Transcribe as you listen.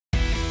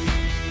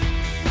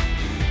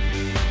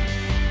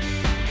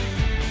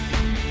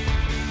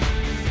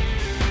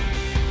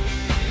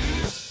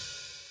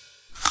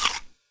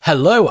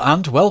Hello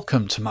and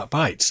welcome to Mac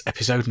Bites,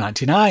 episode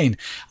 99.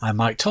 I'm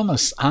Mike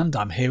Thomas and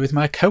I'm here with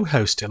my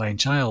co-host Elaine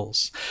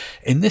Giles.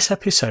 In this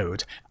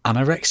episode,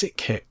 anorexic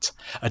Kit,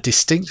 a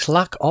distinct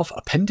lack of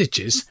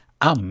appendages,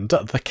 and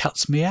the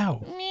cat's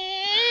meow.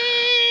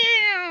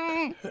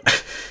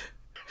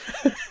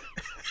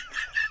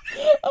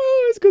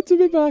 Oh, it's good to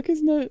be back,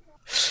 isn't it?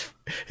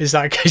 Is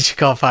that in case you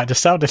can't find a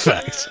sound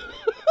effect?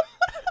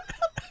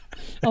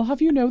 I'll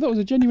have you know that was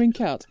a genuine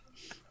cat.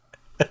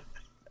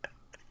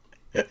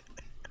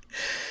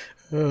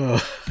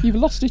 Oh. You've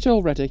lost it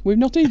already. We've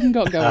not even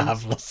got going. I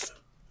have lost.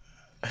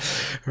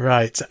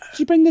 Right. Did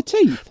you bring the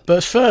teeth?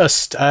 But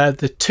first,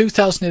 the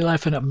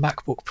 2011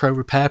 MacBook Pro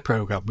repair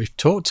program. We've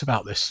talked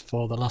about this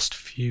for the last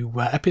few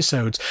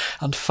episodes.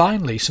 And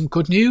finally, some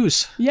good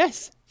news.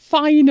 Yes,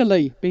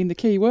 finally, being the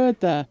key word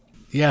there.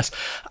 Yes,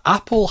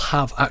 Apple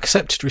have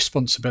accepted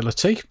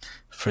responsibility,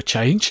 for a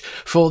change,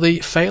 for the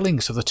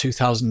failings of the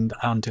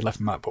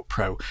 2011 MacBook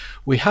Pro.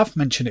 We have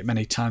mentioned it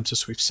many times,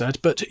 as we've said,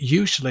 but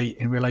usually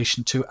in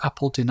relation to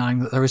Apple denying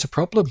that there is a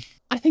problem.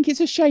 I think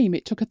it's a shame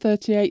it took a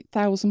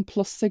 38,000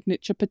 plus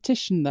signature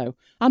petition, though,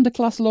 and a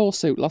class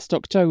lawsuit last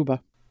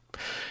October.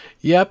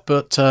 Yeah,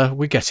 but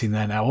we're getting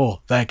there now,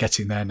 or they're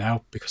getting there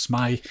now, because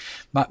my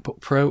MacBook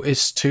Pro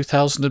is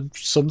 2000 and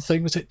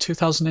something, was it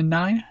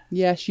 2009?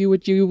 Yes, you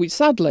would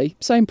sadly,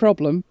 same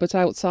problem, but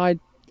outside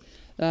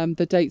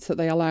the dates that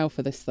they allow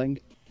for this thing.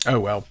 Oh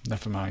well,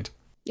 never mind.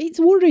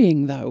 It's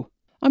worrying, though.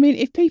 I mean,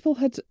 if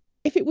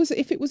it was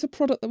a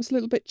product that was a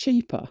little bit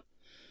cheaper,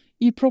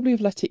 you'd probably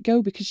have let it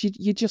go, because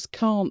you just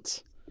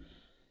can't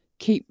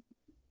keep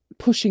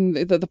pushing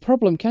the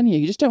problem, can you?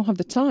 You just don't have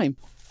the time.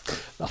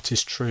 That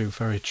is true,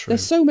 very true.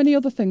 There's so many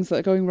other things that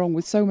are going wrong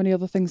with so many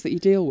other things that you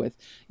deal with.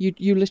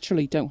 You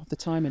literally don't have the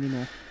time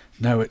anymore.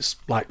 No, it's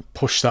like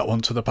push that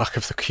one to the back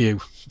of the queue.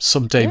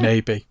 Someday,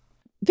 maybe.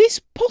 This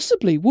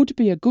possibly would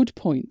be a good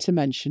point to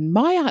mention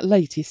my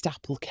latest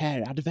Apple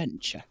Care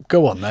adventure.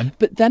 Go on then.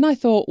 But then I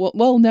thought,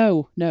 well,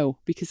 no,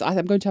 because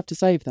I'm going to have to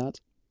save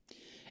that.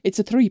 It's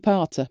a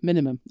 3-parter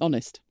minimum,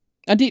 honest.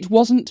 And it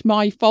wasn't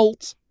my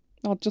fault.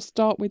 I'll just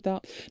start with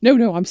that.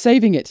 No, I'm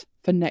saving it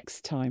for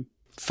next time.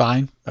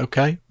 Fine,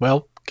 okay,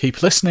 well,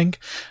 keep listening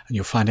and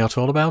you'll find out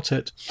all about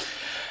it.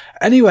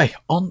 Anyway,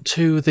 on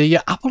to the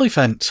Apple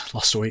event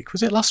last week.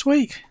 Was it last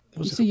week?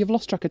 You've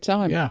lost track of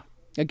time. Yeah.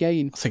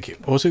 Again. I think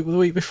it was the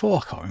week before,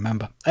 I can't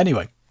remember.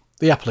 Anyway,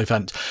 the Apple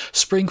event.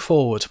 Spring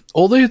forward.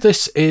 Although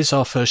this is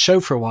our first show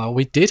for a while,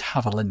 we did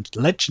have a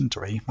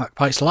legendary Mac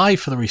Bites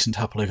Live for the recent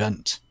Apple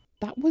event.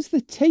 That was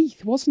the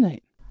teeth, wasn't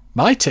it?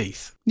 My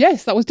teeth?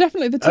 Yes, that was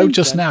definitely the teeth. Oh,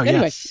 just now,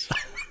 anyway, yes.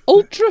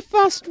 Ultra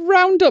fast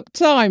roundup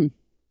time.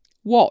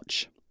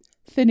 Watch.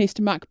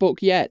 Thinnest MacBook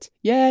yet.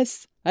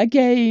 Yes,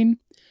 again.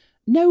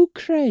 No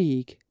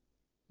Craig.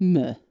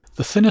 Meh.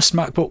 The thinnest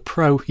MacBook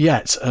Pro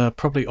yet,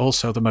 probably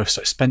also the most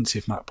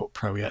expensive MacBook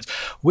Pro yet,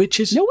 which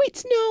is... No,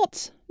 it's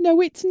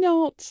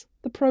not.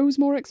 The Pro's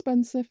more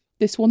expensive.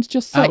 This one's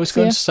just sexier. I was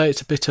going to say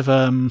it's a bit of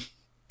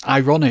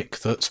ironic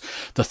that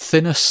the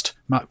thinnest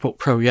MacBook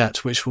Pro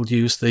yet, which will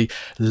use the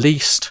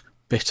least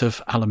bit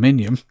of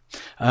aluminium,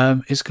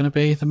 is going to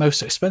be the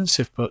most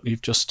expensive, but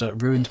you've just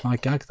ruined my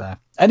gag there.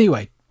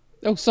 Anyway.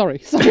 Oh,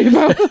 sorry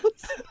about that.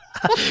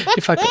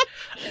 If I could,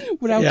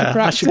 we're out of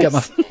practice.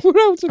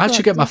 I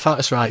should get my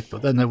facts right,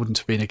 but then there wouldn't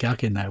have been a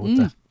gag in there, would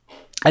there?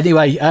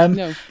 Anyway,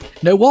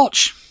 no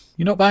watch.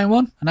 You're not buying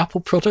one? An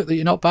Apple product that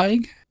you're not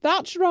buying?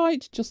 That's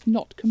right, just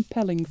not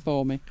compelling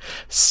for me.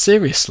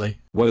 Seriously?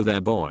 Whoa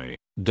there, boy.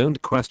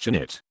 Don't question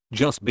it.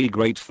 Just be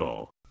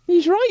grateful.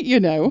 He's right,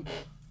 you know.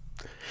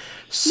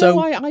 So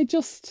no,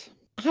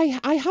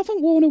 I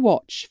haven't worn a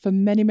watch for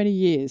many, many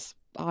years.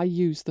 I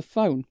use the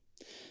phone.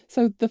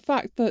 So the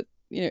fact that,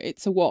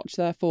 it's a watch,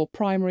 therefore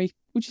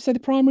would you say the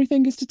primary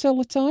thing is to tell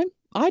the time?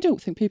 I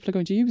don't think people are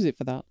going to use it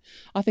for that.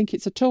 I think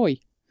it's a toy.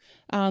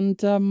 And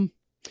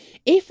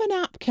if an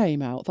app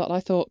came out that I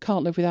thought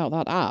can't live without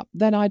that app,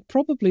 then I'd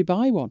probably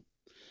buy one.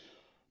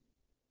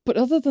 But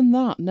other than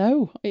that,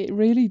 no, it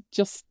really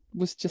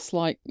was just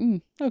like,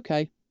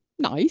 okay,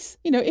 nice.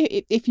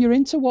 If you're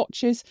into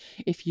watches,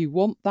 if you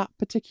want that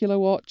particular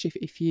watch,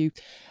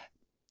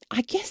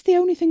 I guess the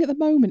only thing at the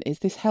moment is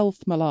this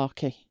health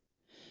malarkey.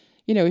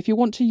 If you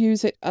want to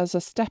use it as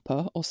a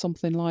stepper or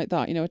something like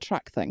that, a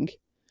track thing,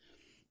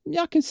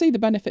 yeah, I can see the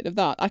benefit of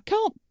that. I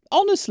can't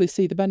honestly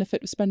see the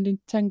benefit of spending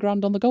 10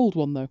 grand on the gold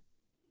one, though.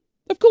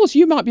 Of course,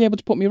 you might be able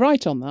to put me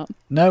right on that.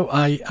 No,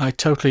 I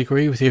totally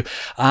agree with you.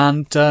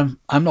 And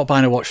I'm not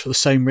buying a watch for the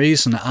same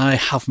reason. I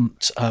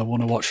haven't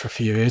worn a watch for a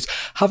few years.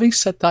 Having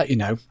said that,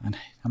 and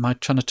am I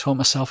trying to talk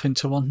myself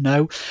into one?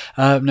 No.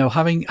 No,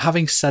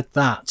 having said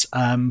that,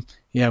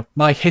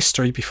 my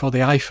history before the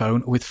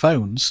iPhone with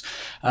phones,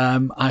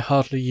 I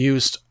hardly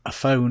used a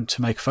phone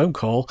to make a phone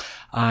call.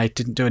 I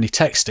didn't do any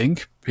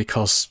texting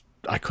because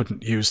I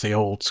couldn't use the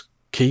old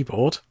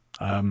keyboard.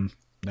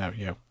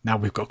 Now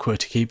we've got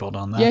QWERTY keyboard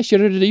on there. Yes,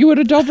 you were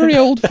a doddery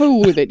old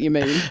fool with it, you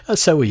mean?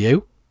 So were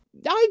you.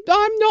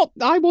 I'm not.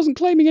 I wasn't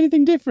claiming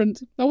anything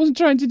different. I wasn't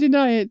trying to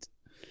deny it.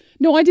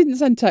 No, I didn't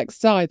send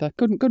texts either.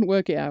 Couldn't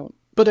work it out.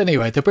 But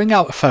anyway, they bring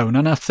out a phone,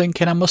 and I'm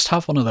thinking I must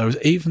have one of those,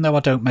 even though I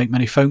don't make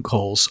many phone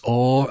calls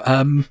or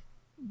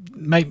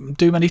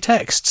do many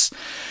texts.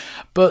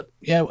 But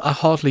I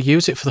hardly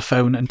use it for the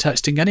phone and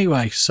texting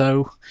anyway.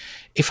 So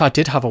if I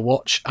did have a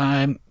watch,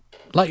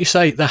 like you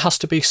say, there has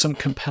to be some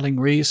compelling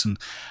reason,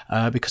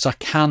 because I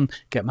can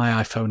get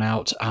my iPhone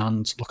out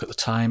and look at the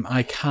time.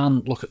 I can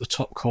look at the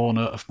top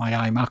corner of my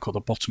iMac or the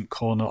bottom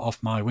corner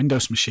of my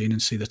Windows machine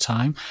and see the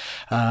time.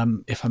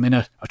 If I'm in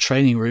a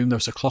training room,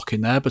 there's a clock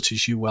in there, but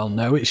as you well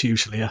know, it's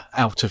usually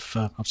out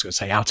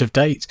of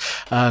date,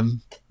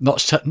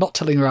 not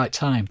telling the right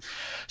time.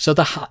 So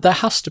there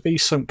has to be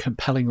some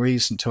compelling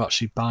reason to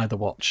actually buy the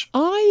watch.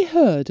 I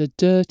heard a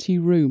dirty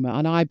rumour,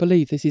 and I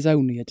believe this is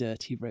only a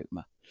dirty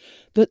rumour,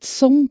 that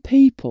some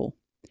people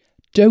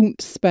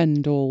don't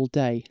spend all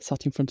day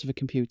sat in front of a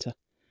computer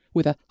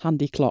with a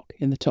handy clock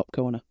in the top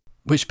corner.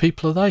 Which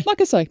people are they?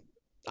 Like I say,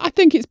 I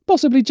think it's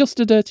possibly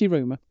just a dirty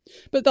rumour,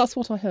 but that's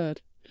what I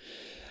heard.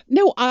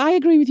 No, I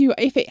agree with you.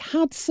 If it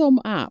had some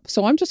app,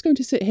 so I'm just going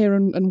to sit here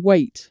and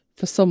wait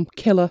for some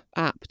killer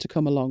app to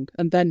come along,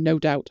 and then no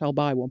doubt I'll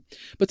buy one.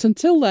 But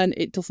until then,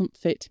 it doesn't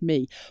fit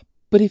me.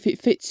 But if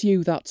it fits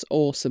you, that's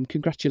awesome.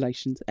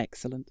 Congratulations.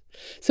 Excellent.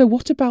 So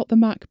what about the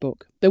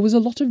MacBook? There was a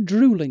lot of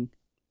drooling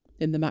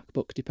in the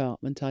MacBook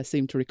department, I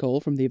seem to recall,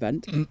 from the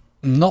event.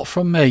 Not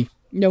from me.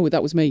 No,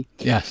 that was me.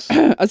 Yes.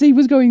 As he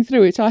was going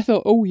through it, I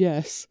thought, oh,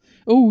 yes.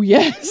 Oh,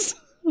 yes.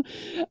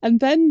 And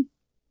then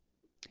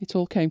it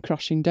all came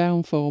crashing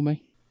down for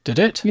me. Did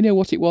it? You know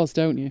what it was,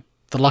 don't you?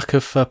 The lack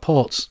of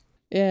ports.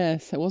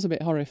 Yes, it was a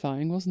bit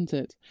horrifying, wasn't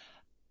it?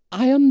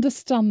 I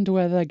understand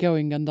where they're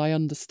going and I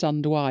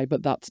understand why,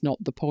 but that's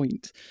not the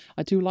point.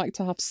 I do like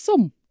to have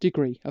some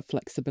degree of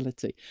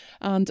flexibility.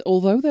 And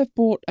although they've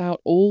brought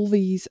out all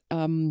these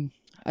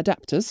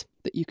adapters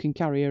that you can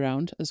carry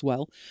around as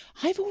well,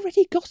 I've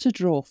already got a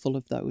drawer full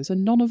of those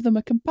and none of them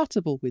are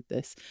compatible with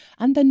this.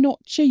 And they're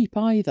not cheap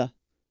either.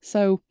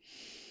 So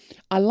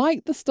I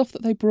like the stuff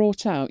that they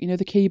brought out. You know,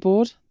 the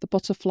keyboard, the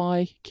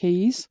butterfly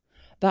keys,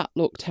 that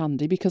looked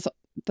handy because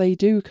they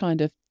do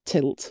kind of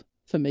tilt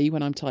for me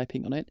when I'm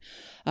typing on it.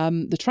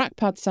 The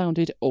trackpad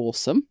sounded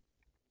awesome.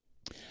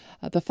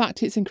 The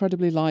fact it's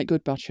incredibly light,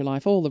 good battery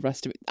life, all the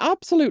rest of it.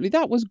 Absolutely,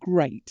 that was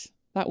great.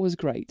 That was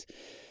great.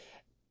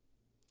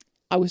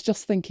 I was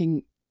just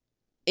thinking,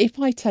 if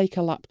I take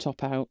a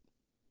laptop out,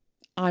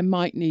 I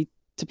might need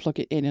to plug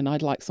it in and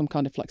I'd like some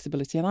kind of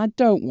flexibility and I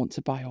don't want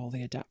to buy all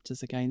the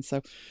adapters again.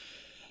 So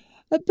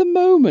at the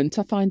moment,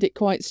 I find it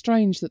quite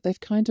strange that they've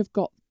kind of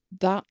got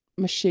that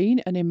machine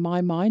and in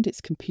my mind,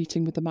 it's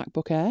competing with the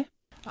MacBook Air.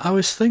 I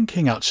was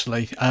thinking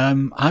actually,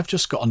 I've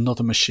just got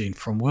another machine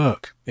from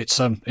work.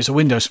 It's a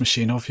Windows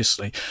machine,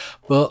 obviously,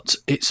 but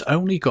it's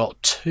only got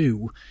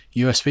 2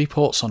 USB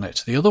ports on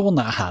it. The other one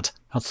that I had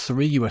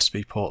 3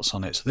 USB ports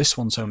on it. So this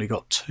one's only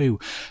got 2.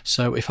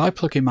 So if I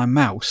plug in my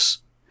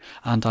mouse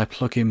and I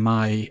plug in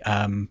my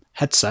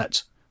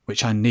headset,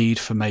 which I need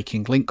for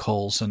making link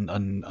calls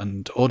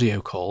and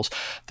audio calls,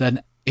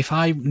 then if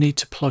I need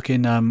to plug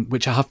in,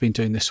 which I have been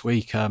doing this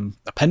week, a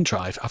pen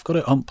drive, I've got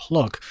to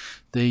unplug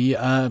the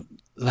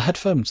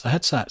headphones, the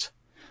headset.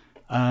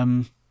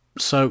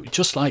 So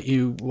just like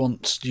you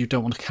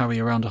don't want to carry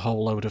around a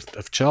whole load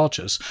of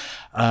chargers,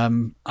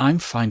 I'm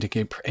finding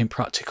it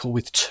impractical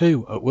with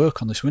 2 at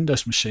work on this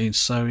Windows machine.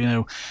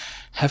 So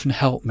heaven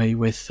help me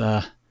with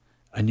a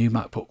new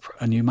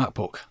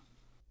MacBook.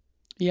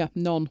 Yeah,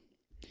 none.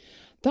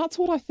 That's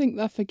what I think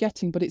they're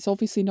forgetting, but it's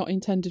obviously not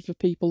intended for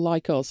people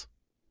like us.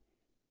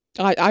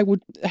 I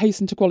would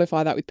hasten to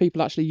qualify that with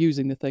people actually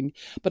using the thing,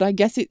 but I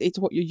guess it's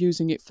what you're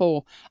using it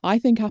for. I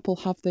think Apple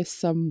have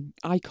this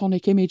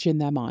iconic image in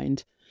their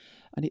mind,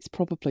 and it's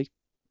probably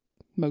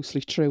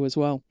mostly true as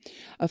well,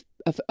 of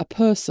a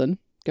person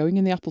going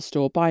in the Apple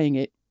store, buying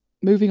it,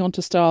 moving on to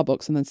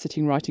Starbucks and then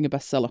sitting writing a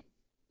bestseller.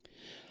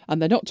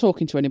 And they're not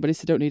talking to anybody,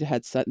 so they don't need a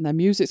headset, and their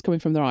music's coming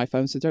from their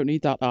iPhone, so they don't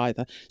need that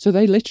either. So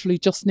they literally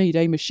just need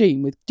a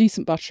machine with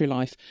decent battery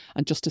life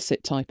and just to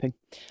sit typing.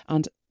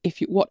 And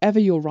whatever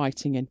you're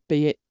writing in,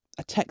 be it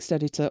a text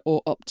editor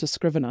or up to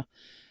Scrivener,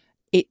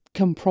 it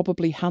can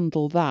probably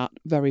handle that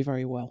very,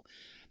 very well.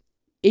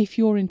 If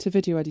you're into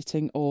video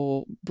editing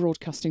or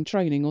broadcasting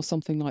training or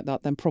something like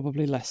that, then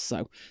probably less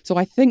so. So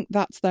I think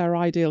that's their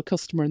ideal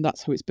customer and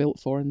that's who it's built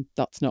for, and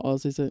that's not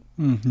us, is it?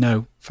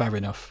 No, fair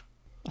enough.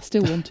 I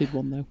still wanted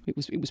one though. It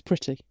was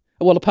pretty.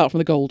 Well, apart from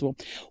the gold one.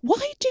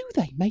 Why do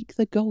they make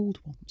the gold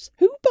ones?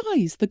 Who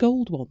buys the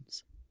gold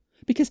ones?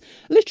 Because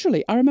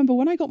literally, I remember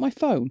when I got my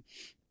phone,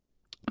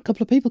 a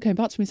couple of people came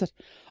back to me and said,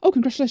 "Oh,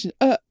 congratulations.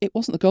 It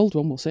wasn't the gold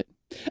one, was it?"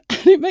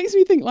 And it makes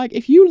me think, like,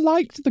 if you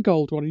liked the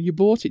gold one and you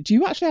bought it, do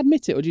you actually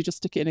admit it or do you just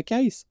stick it in a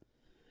case?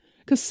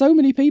 Because so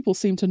many people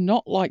seem to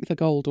not like the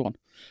gold one.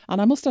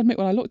 And I must admit,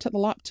 when I looked at the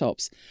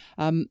laptops,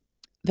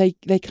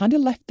 they kind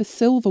of left the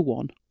silver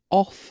one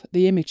off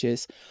the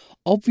images,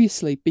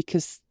 obviously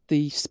because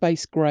the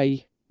space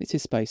grey, it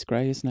is space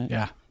grey, isn't it?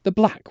 Yeah. The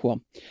black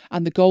one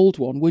and the gold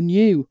one were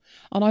new.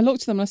 And I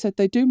looked at them and I said,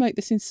 they do make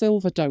this in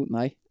silver, don't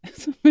they?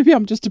 Maybe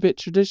I'm just a bit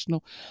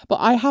traditional. But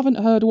I haven't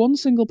heard one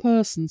single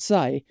person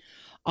say,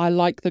 I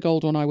like the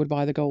gold one. I would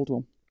buy the gold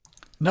one.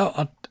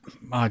 No,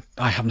 I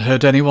haven't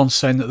heard anyone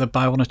saying that they'd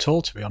buy one at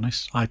all, to be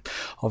honest. I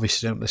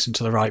obviously don't listen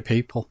to the right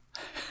people.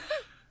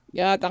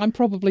 Yeah, I'm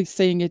probably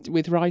seeing it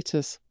with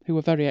writers who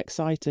are very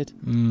excited.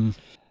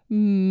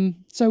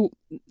 So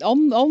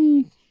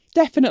on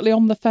definitely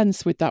on the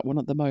fence with that one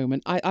at the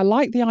moment. I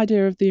like the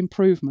idea of the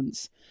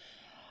improvements,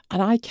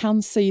 and I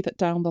can see that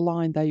down the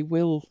line they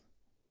will.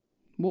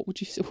 What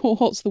would you say?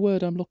 What's the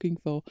word I'm looking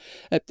for?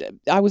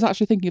 I was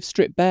actually thinking of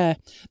strip bare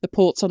the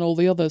ports on all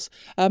the others.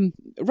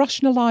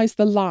 Rationalise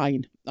the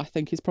line, I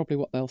think, is probably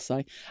what they'll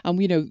say. And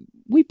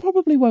we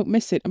probably won't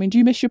miss it. I mean, do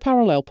you miss your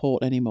parallel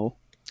port anymore?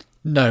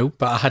 No,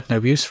 but I had no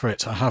use for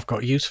it. I have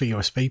got use for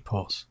USB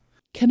ports.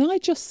 Can I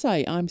just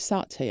say I'm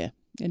sat here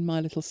in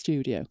my little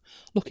studio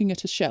looking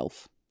at a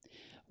shelf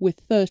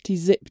with 30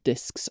 zip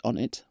discs on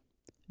it.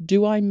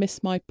 Do I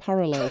miss my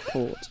parallel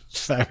port?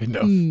 Fair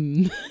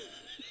enough.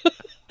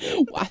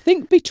 I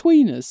think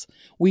between us,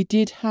 we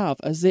did have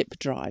a zip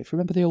drive.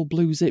 Remember the old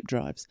blue zip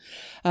drives?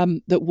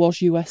 That was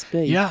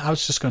USB. Yeah, I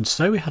was just going to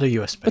say we had a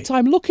USB. But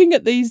I'm looking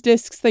at these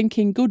discs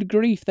thinking, good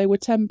grief, they were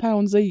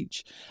 £10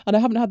 each. And I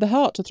haven't had the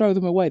heart to throw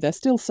them away. They're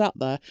still sat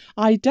there.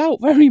 I doubt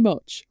very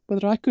much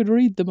whether I could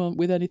read them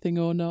with anything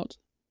or not.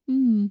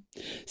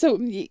 So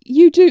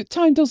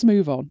time does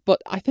move on.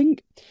 But I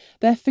think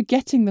they're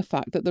forgetting the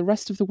fact that the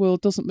rest of the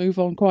world doesn't move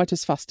on quite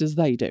as fast as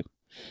they do.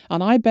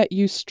 And I bet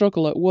you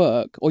struggle at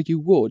work, or you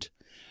would,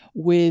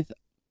 with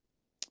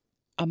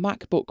a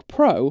MacBook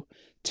Pro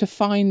to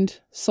find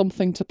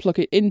something to plug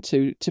it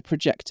into to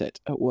project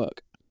it at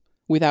work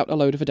without a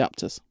load of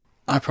adapters.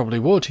 I probably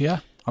would,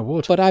 yeah, I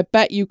would. But I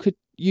bet you could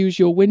use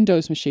your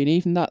Windows machine,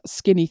 even that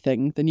skinny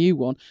thing, the new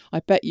one. I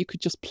bet you could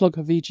just plug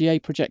a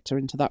VGA projector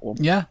into that one.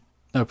 Yeah,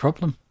 no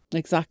problem.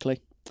 Exactly.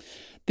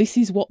 This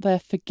is what they're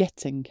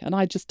forgetting, and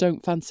I just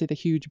don't fancy the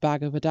huge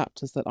bag of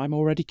adapters that I'm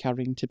already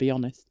carrying, to be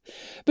honest.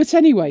 But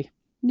anyway,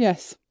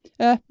 yes.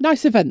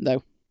 Nice event,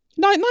 though.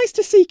 Nice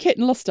to see Kit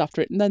and lust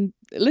after it and then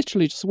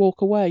literally just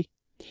walk away.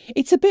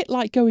 It's a bit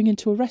like going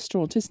into a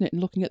restaurant, isn't it,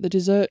 and looking at the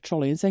dessert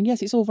trolley and saying,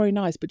 yes, it's all very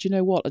nice, but you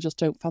know what, I just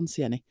don't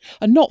fancy any.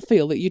 And not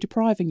feel that you're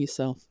depriving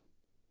yourself.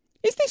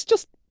 Is this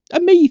just a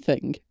me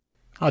thing?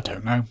 I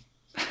don't know.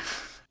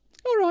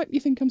 All right, you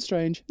think I'm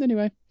strange.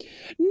 Anyway,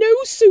 no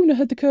sooner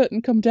had the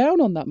curtain come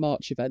down on that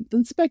March event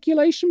than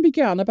speculation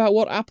began about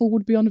what Apple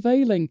would be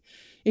unveiling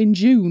in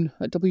June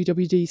at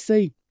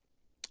WWDC.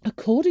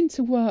 According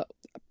to a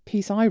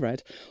piece I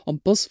read on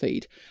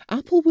BuzzFeed,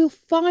 Apple will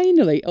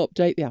finally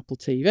update the Apple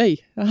TV.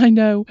 I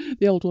know,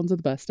 the old ones are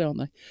the best, aren't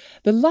they?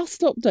 The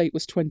last update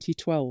was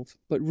 2012,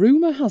 but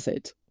rumour has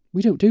it...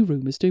 We don't do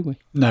rumours, do we?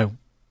 No.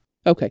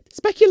 OK,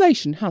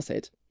 speculation has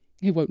it...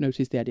 You won't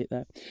notice the edit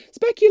there.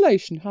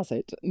 Speculation has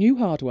it, new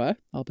hardware,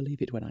 I'll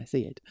believe it when I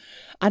see it.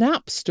 An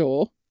app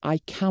store, I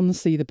can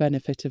see the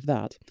benefit of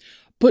that.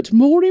 But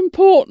more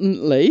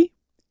importantly,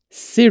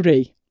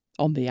 Siri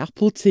on the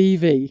Apple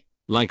TV.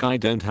 Like I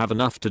don't have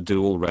enough to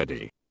do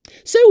already.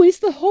 So is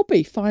the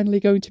hobby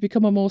finally going to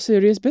become a more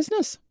serious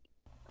business?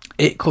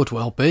 It could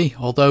well be,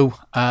 although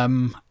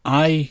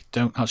I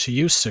don't actually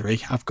use Siri.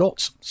 I've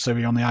got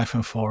Siri on the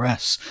iPhone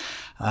 4S.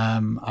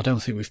 I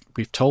don't think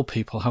we've told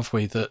people, have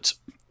we, that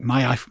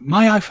my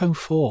iPhone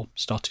 4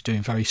 started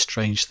doing very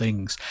strange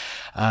things.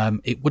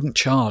 It wouldn't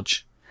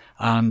charge,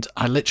 and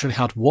I literally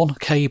had one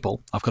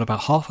cable. I've got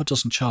about half a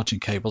dozen charging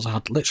cables. I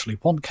had literally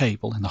one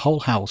cable in the whole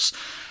house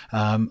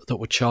that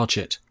would charge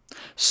it.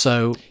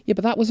 So yeah,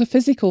 but that was a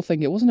physical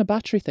thing. It wasn't a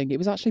battery thing. It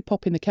was actually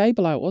popping the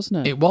cable out,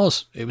 wasn't it? It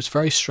was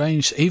very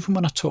strange. Even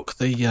when I took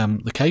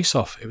the case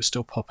off, it was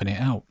still popping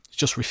it out. It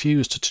just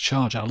refused to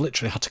charge. I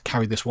literally had to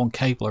carry this one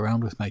cable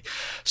around with me.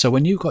 So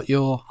when you got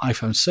your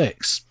iPhone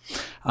 6,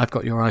 I've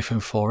got your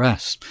iPhone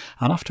 4S,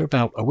 and after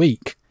about a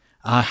week,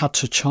 I had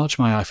to charge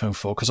my iPhone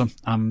 4 because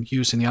I'm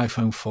using the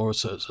iPhone 4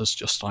 as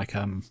just like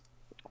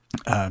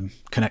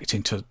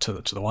connecting to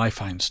the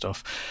Wi-Fi and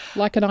stuff.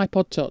 Like an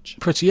iPod Touch.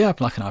 Yeah,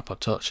 like an iPod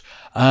Touch.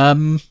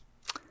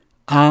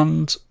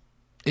 And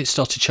it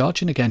started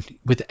charging again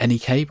with any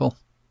cable.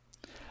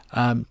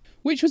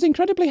 Which was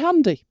incredibly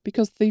handy,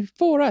 because the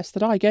 4S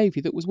that I gave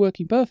you that was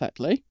working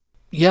perfectly...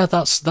 Yeah,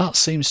 that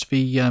seems to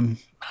be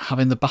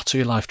having the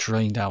battery life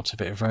drained out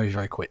of it very,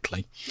 very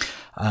quickly.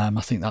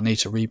 I think that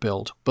needs a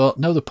rebuild. But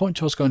no, the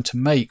point I was going to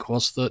make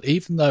was that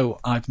even though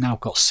I've now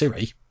got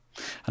Siri,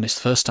 and it's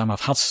the first time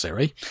I've had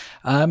Siri,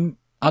 I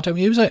don't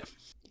use it.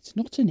 It's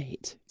not an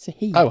it, it's a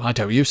he. Oh, I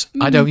don't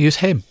use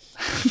him.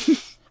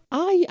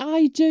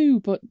 I do,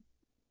 but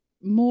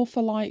more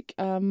for like,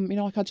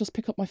 like I just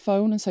pick up my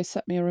phone and say,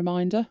 set me a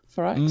reminder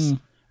for X,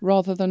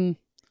 rather than...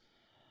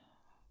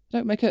 I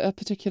don't make a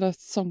particular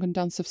song and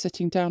dance of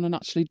sitting down and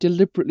actually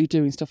deliberately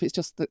doing stuff. It's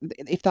just that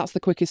if that's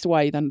the quickest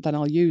way, then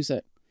I'll use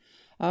it.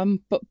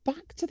 But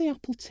back to the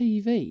Apple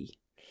TV,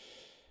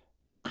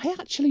 I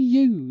actually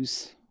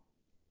use...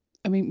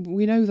 I mean,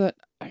 we know that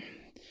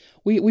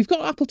we've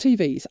got Apple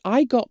TVs.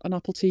 I got an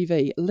Apple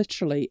TV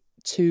literally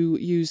to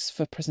use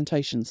for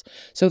presentations.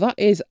 So that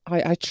is,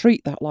 I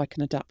treat that like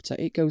an adapter.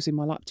 It goes in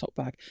my laptop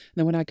bag. And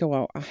then when I go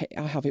out,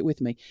 I have it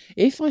with me.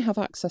 If I have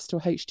access to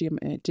a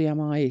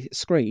HDMI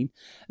screen,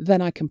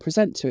 then I can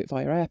present to it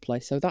via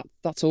AirPlay. So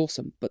that's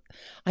awesome. But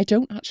I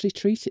don't actually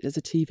treat it as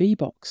a TV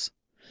box.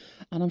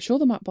 And I'm sure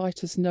the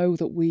MacBiters know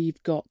that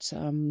we've got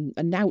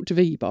a Nout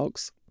V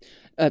box,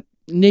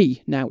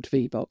 Nout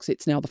V box.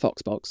 It's now the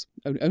Fox box.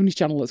 Only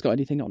channel that's got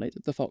anything on it,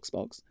 the Fox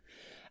box.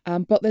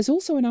 But there's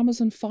also an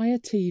Amazon Fire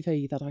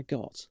TV that I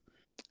got.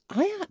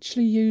 I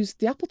actually used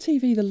the Apple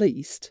TV the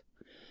least,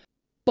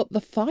 but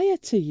the Fire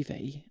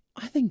TV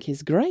I think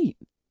is great.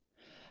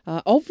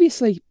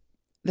 Obviously,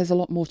 there's a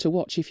lot more to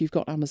watch if you've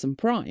got Amazon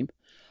Prime,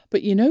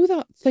 but you know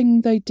that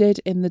thing they did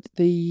in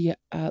the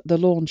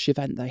launch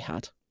event they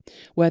had,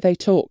 where they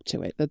talked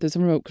to it, that there's a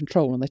remote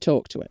control and they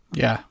talk to it.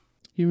 Yeah.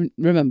 You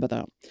remember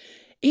that?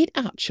 It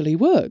actually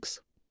works,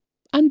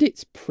 and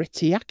it's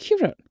pretty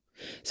accurate.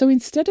 So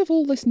instead of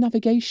all this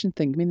navigation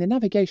thing, I mean, the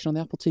navigation on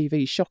the Apple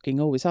TV is shocking,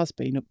 always has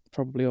been,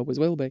 probably always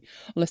will be,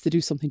 unless they do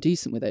something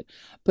decent with it.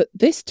 But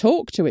this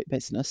talk to it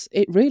business,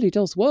 it really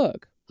does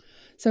work.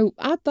 So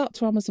add that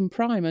to Amazon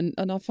Prime,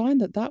 and I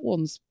find that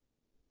one's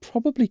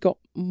probably got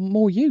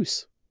more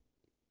use.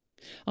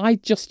 I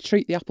just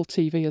treat the Apple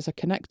TV as a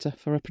connector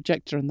for a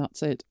projector, and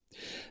that's it.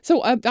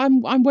 So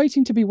I'm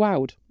waiting to be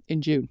wowed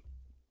in June.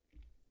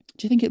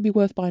 Do you think it'd be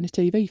worth buying a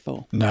TV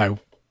for? No.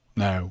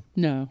 No,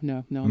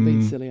 I'm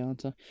being silly,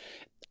 aren't I?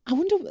 I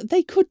wonder,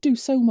 they could do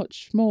so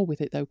much more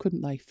with it though,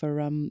 couldn't they? For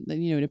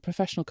in a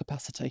professional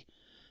capacity,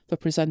 for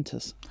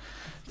presenters.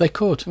 They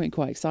could. I'm getting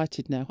quite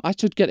excited now. I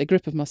should get a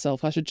grip of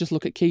myself. I should just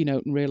look at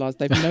Keynote and realise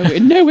they've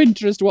no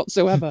interest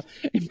whatsoever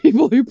in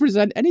people who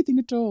present anything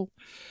at all.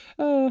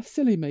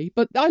 Silly me.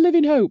 But I live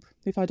in hope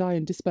if I die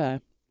in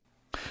despair.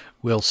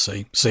 We'll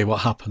see. See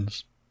what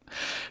happens.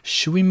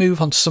 Should we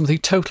move on to something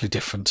totally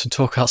different and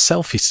talk about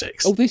selfie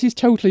sticks? Oh, this is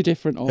totally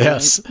different. All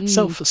yes, right.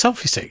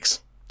 Selfie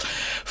sticks.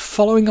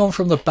 Following on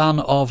from the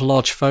ban of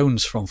large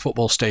phones from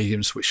football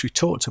stadiums, which we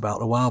talked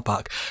about a while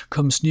back,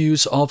 comes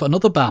news of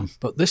another ban,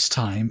 but this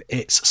time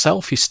it's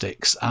selfie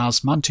sticks,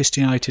 as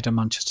Manchester United and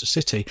Manchester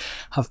City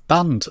have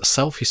banned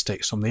selfie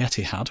sticks from the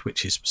Etihad,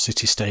 which is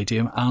City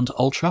Stadium, and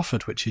Old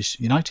Trafford, which is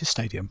United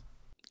Stadium.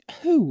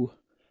 Who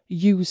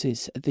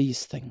uses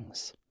these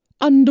things?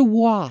 And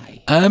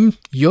why?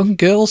 Young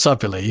girls, I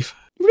believe.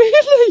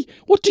 Really?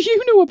 What do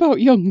you know about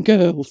young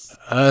girls?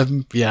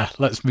 Yeah,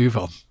 let's move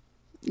on.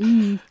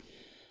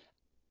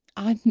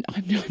 I'm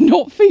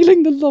not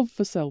feeling the love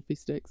for selfie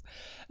sticks.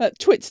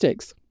 Twit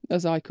sticks,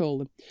 as I call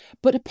them.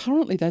 But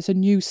apparently there's a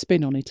new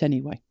spin on it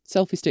anyway.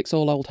 Selfie sticks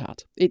all old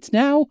hat. It's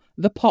now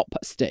the pop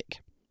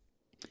stick.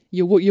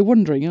 You're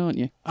wondering, aren't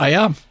you? I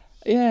am.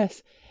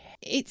 Yes.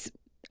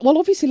 Well,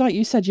 obviously, like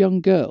you said,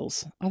 young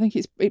girls. I think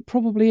it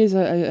probably is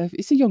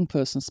it's a young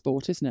person's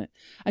sport, isn't it?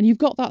 And you've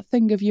got that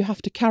thing of you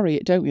have to carry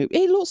it, don't you?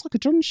 It looks like a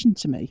truncheon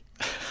to me.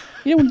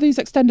 You know, one of these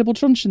extendable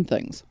truncheon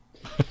things.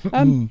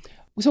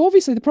 So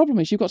obviously the problem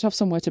is you've got to have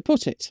somewhere to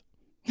put it,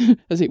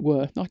 as it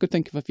were. I could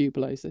think of a few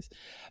places.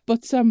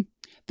 But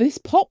this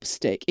pop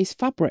stick is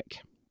fabric,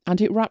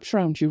 and it wraps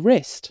around your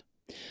wrist.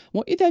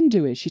 What you then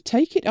do is you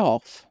take it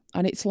off,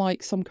 and it's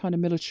like some kind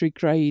of military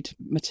grade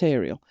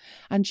material,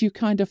 and you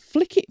kind of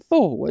flick it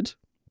forward.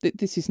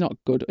 This is not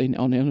good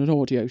on an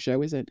audio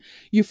show, is it?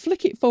 You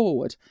flick it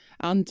forward,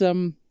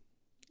 and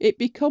it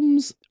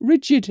becomes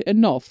rigid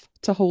enough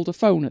to hold a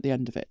phone at the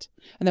end of it.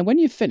 And then when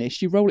you've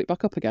finished, you roll it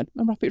back up again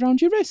and wrap it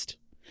around your wrist.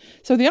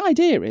 So the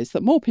idea is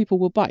that more people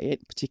will buy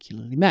it,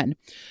 particularly men,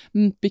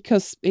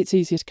 because it's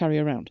easier to carry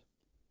around.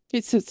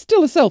 It's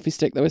still a selfie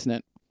stick though, isn't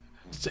it?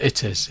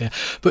 It is, yeah.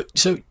 But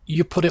so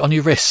you put it on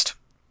your wrist.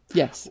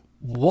 Yes.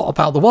 What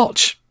about the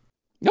watch?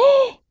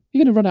 Oh,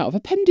 you're going to run out of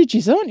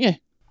appendages, aren't you?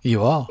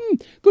 You are.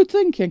 Good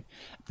thinking.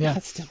 Yeah. I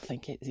still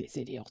think it's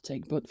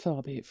idiotic, but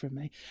far be it from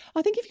me.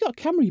 I think if you've got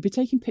a camera, you'd be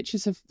taking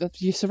pictures of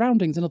your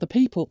surroundings and other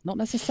people, not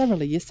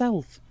necessarily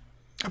yourself.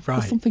 Right.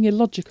 There's something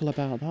illogical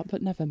about that,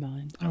 but never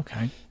mind.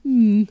 Okay.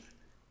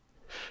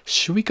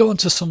 Should we go on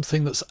to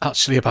something that's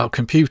actually about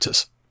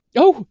computers?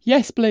 Oh,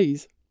 yes,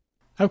 please.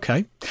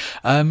 Okay.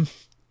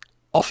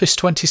 Office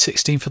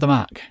 2016 for the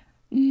Mac.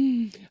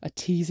 A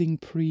teasing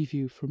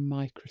preview from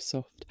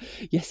Microsoft.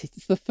 Yes,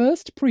 it's the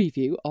first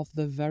preview of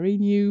the very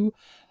new,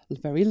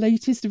 very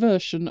latest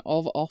version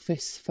of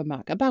Office for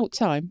Mac. About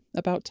time.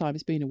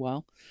 It's been a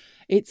while.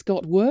 It's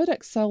got Word,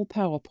 Excel,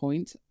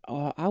 PowerPoint,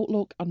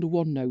 Outlook and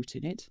OneNote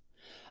in it.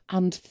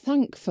 And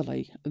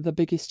thankfully, the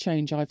biggest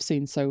change I've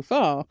seen so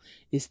far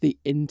is the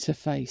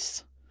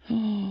interface.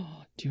 Do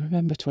you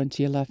remember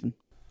 2011?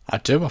 I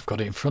do. I've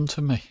got it in front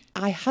of me.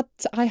 I had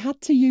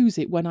to use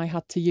it when I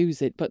had to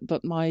use it,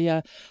 but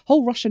my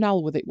whole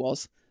rationale with it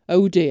was,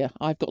 oh dear,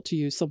 I've got to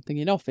use something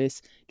in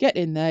Office. Get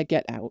in there,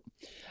 get out.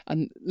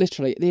 And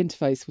literally, the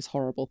interface was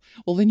horrible.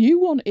 Well, the new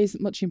one is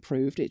much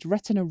improved. It's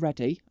Retina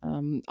ready.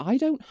 I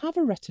don't have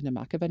a Retina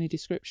Mac of any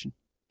description,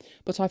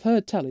 but I've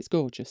heard tell it's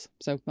gorgeous,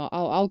 so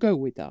I'll go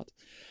with that.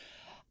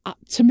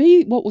 To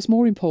me, what was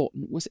more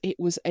important was it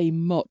was a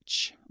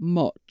much,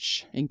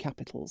 in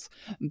capitals,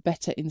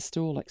 better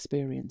install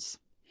experience.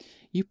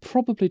 You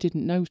probably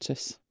didn't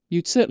notice.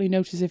 You'd certainly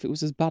notice if it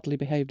was as badly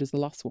behaved as the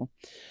last one.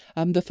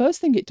 The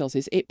first thing it does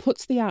is it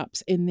puts the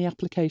apps in the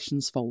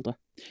applications folder.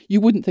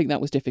 You wouldn't think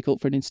that was difficult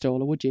for an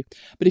installer, would you?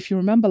 But if you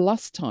remember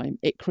last time,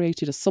 it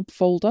created a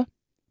subfolder,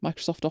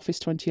 Microsoft Office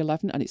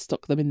 2011, and it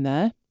stuck them in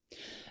there.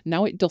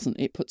 Now it doesn't.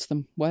 It puts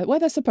them where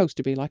they're supposed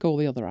to be, like all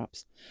the other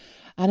apps.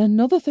 And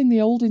another thing the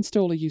old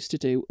installer used to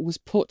do was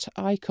put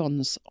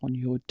icons on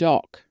your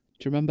dock.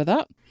 Do you remember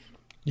that?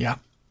 Yeah.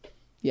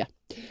 Yeah.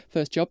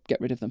 First job, get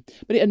rid of them.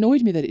 But it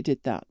annoyed me that it did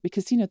that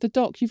because, the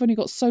dock, you've only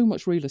got so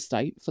much real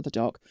estate for the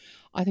dock.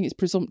 I think it's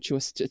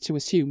presumptuous to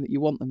assume that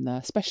you want them there,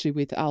 especially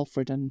with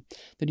Alfred and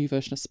the new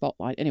version of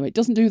Spotlight. Anyway, it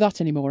doesn't do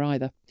that anymore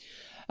either.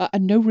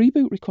 And no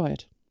reboot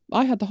required.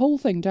 I had the whole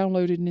thing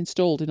downloaded and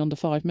installed in under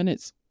 5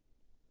 minutes.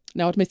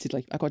 Now,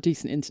 admittedly, I got a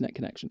decent internet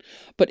connection,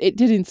 but it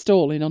did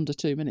install in under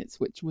 2 minutes,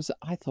 which was,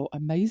 I thought,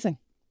 amazing.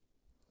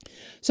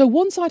 So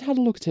once I'd had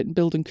a look at it and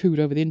build and cooed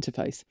over the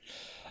interface,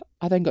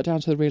 I then got down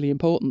to the really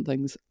important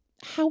things.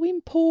 How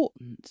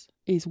important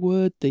is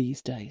Word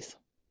these days?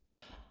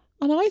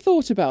 And I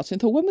thought about it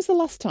and thought, when was the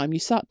last time you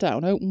sat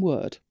down, opened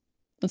Word,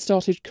 and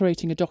started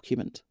creating a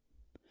document?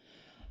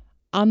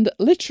 And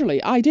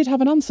literally, I did have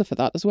an answer for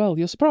that as well.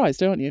 You're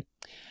surprised, aren't you?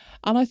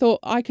 And I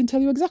thought, I can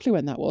tell you exactly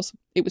when that was.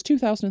 It was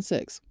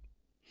 2006.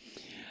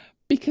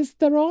 Because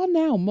there are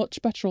now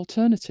much better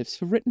alternatives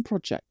for written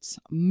projects.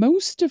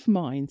 Most of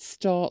mine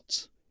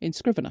start in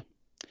Scrivener.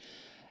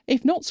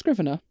 If not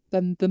Scrivener,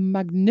 then the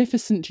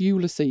magnificent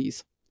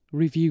Ulysses,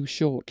 review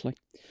shortly.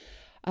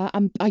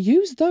 And I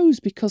use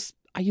those because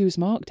I use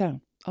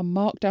Markdown, and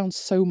Markdown's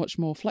so much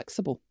more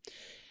flexible.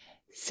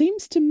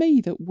 Seems to me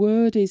that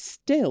Word is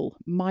still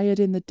mired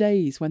in the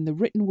days when the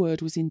written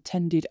word was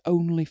intended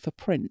only for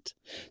print.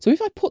 So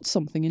if I put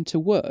something into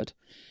Word,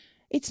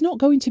 it's not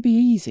going to be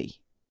easy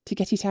to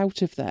get it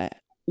out of there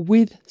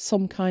with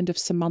some kind of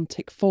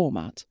semantic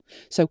format.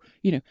 So,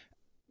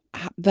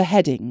 the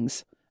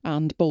headings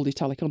and bold,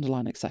 italic,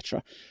 underline,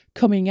 etc.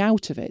 coming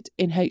out of it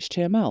in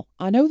HTML.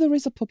 I know there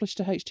is a publish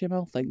to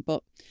HTML thing,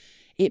 but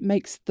it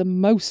makes the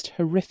most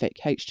horrific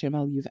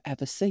HTML you've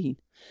ever seen.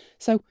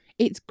 So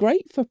it's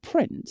great for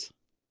print,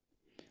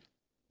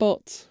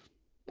 but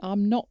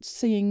I'm not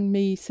seeing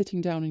me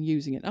sitting down and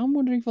using it. I'm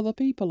wondering if other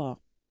people are.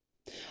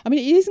 I mean,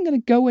 it isn't going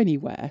to go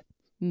anywhere,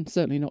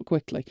 certainly not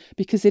quickly,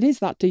 because it is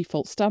that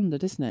default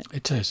standard, isn't it?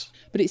 It is.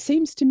 But it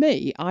seems to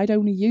me I'd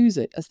only use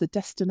it as the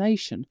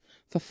destination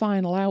for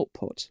final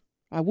output.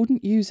 I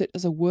wouldn't use it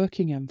as a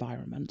working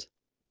environment.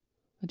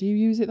 Do you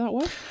use it that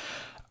way?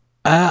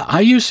 I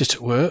use it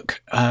at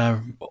work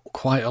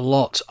quite a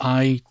lot.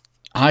 I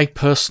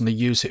personally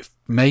use it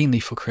mainly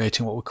for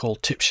creating what we call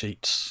tip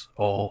sheets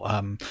or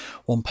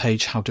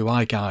one-page how do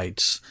I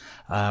guides.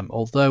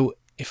 Although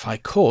if I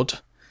could,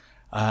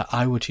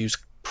 I would use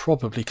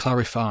probably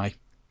Clarify.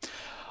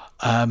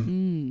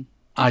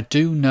 I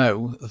do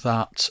know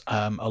that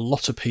a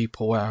lot of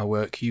people where I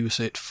work use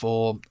it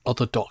for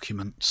other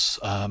documents,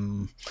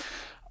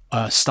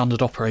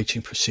 standard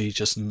operating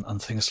procedures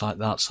and things like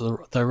that.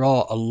 So there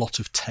are a lot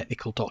of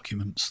technical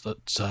documents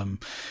that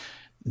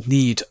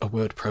need a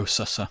word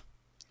processor.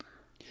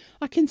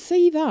 I can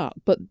see that,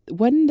 but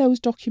when those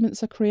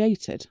documents are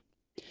created,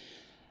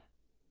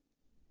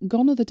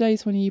 gone are the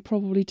days when you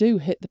probably do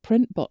hit the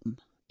print button.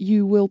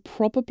 You will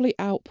probably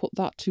output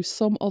that to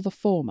some other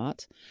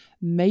format,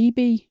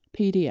 maybe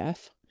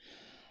PDF,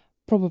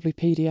 probably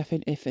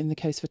PDF if in the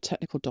case of a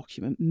technical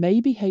document,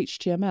 maybe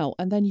HTML,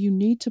 and then you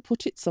need to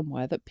put it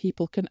somewhere that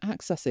people can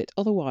access it.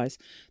 Otherwise,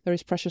 there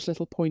is precious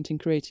little point in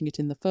creating it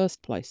in the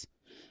first place.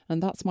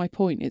 And that's my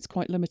point. It's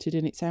quite limited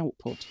in its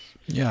output.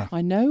 Yeah.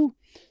 I know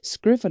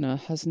Scrivener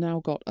has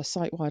now got a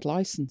site-wide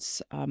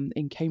license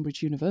in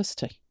Cambridge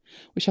University,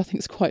 which I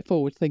think is quite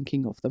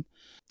forward-thinking of them.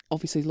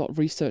 Obviously, a lot of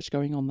research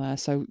going on there,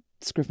 so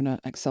Scrivener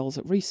excels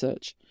at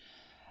research.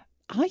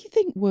 I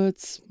think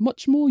Word's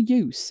much more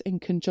use in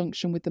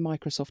conjunction with the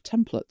Microsoft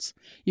templates.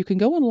 You can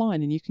go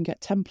online and you can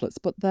get templates,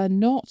 but they're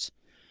not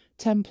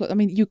templates. I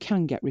mean, you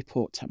can get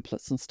report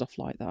templates and stuff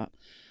like that.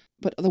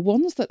 But the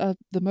ones that are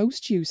the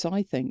most use,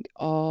 I think,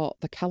 are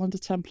the calendar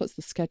templates,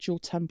 the schedule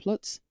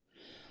templates.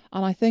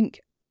 And I think,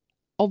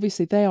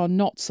 obviously, they are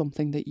not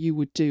something that you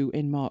would do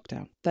in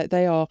Markdown.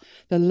 The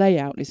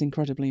layout is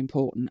incredibly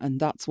important, and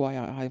that's why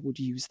I would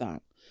use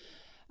that.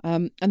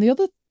 And the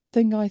other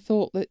thing I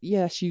thought that,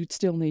 yes, you'd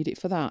still need it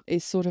for that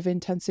is sort of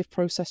intensive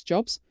process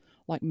jobs,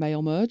 like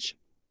mail merge.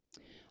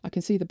 I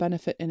can see the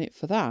benefit in it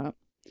for that.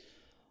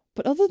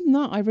 But other than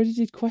that, I really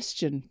did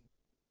question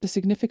the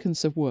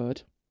significance of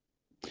Word.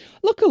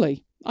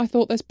 Luckily, I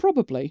thought there's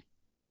probably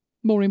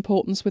more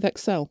importance with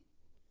Excel,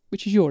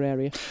 which is your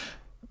area.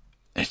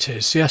 It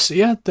is, yes.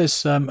 Yeah,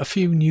 there's a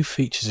few new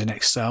features in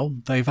Excel.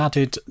 They've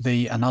added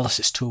the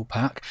analysis tool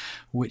pack,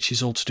 which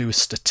is all to do with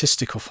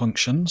statistical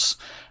functions.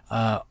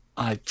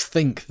 I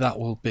think that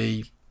will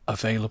be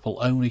available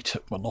only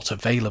to, well, not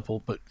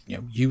available, but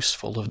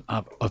useful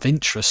of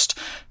interest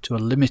to a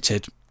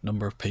limited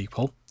number of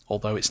people.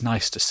 although it's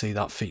nice to see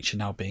that feature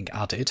now being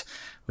added,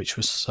 which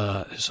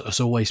has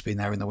always been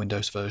there in the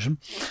Windows version.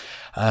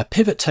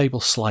 Pivot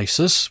table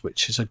slicers,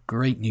 which is a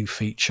great new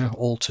feature,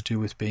 all to do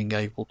with being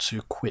able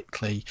to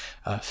quickly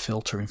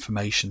filter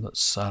information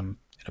that's in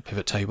a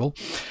pivot table.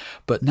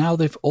 But now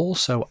they've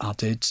also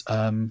added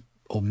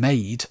or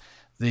made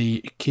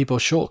the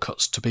keyboard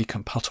shortcuts to be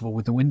compatible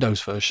with the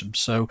Windows version.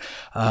 So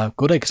a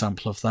good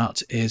example of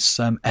that is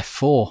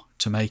F4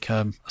 to make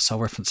a cell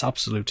reference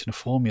absolute in a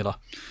formula,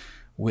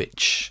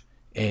 which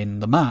in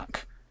the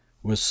Mac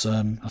was,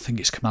 I think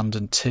it's Command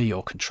and T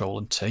or Control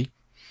and T.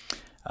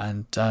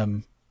 And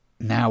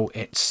now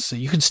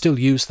you can still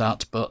use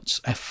that, but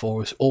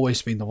F4 has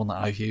always been the one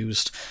that I've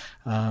used.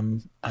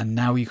 And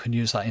now you can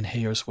use that in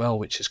here as well,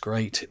 which is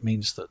great. It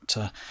means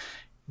that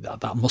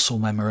that muscle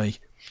memory,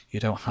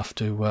 you don't have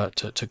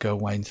to go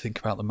away and think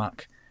about the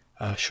Mac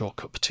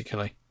shortcut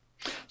particularly.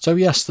 So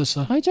yes, there's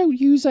a... I don't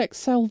use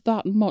Excel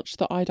that much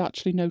that I'd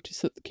actually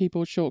notice that the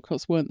keyboard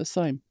shortcuts weren't the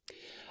same.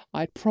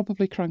 I'd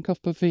probably crank up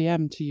a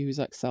VM to use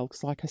Excel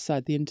because, like I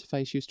said, the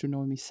interface used to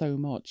annoy me so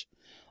much.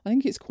 I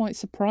think it's quite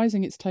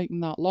surprising it's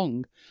taken that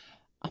long.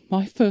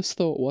 My first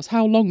thought was,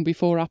 how long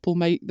before Apple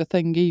make the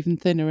thing even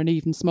thinner and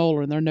even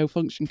smaller and there are no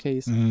function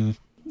keys?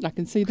 I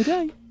can see the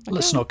day.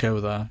 Let's not go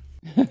there.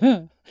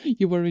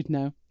 You're worried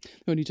now.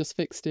 They only just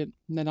fixed it,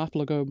 and then Apple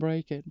will go and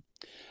break it.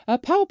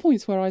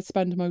 PowerPoint's where I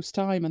spend most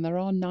time, and there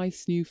are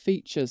nice new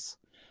features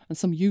and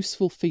some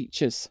useful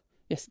features.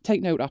 Yes,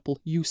 take note, Apple.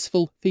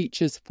 Useful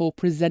features for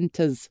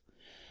presenters.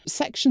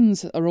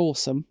 Sections are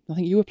awesome. I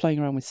think you were playing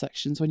around with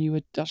sections when you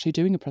were actually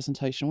doing a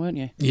presentation, weren't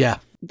you? Yeah.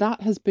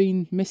 That has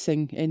been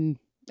missing in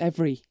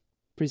every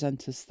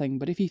presenter's thing.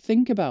 But if you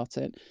think about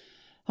it,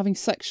 having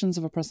sections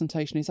of a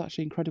presentation is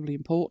actually incredibly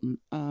important,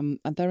 and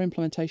their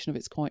implementation of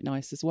it's quite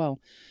nice as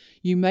well.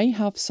 You may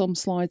have some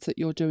slides that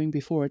you're doing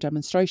before a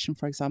demonstration,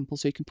 for example,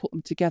 so you can put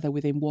them together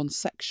within one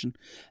section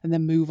and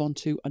then move on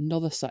to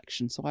another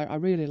section. So I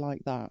really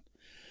like that.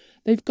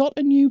 They've got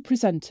a new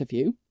presenter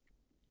view.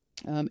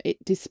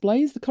 It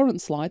displays the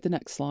current slide, the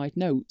next slide,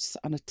 notes,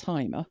 and a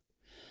timer.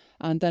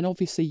 And then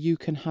obviously you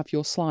can have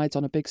your slides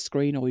on a big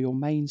screen or your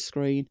main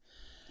screen.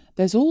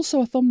 There's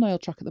also a thumbnail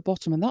track at the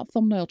bottom, and that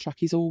thumbnail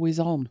track is always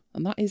on,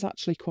 and that is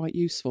actually quite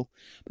useful.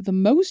 But the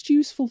most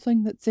useful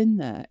thing that's in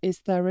there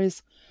is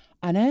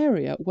an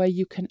area where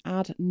you can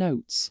add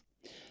notes.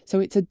 So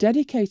it's a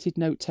dedicated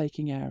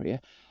note-taking area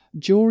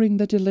during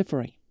the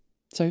delivery.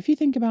 So if you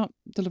think about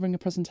delivering a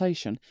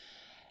presentation,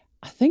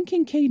 I think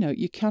in Keynote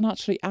you can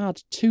actually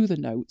add to the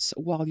notes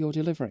while you're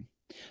delivering,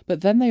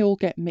 but then they all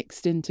get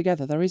mixed in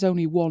together. There is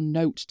only one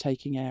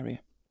note-taking area.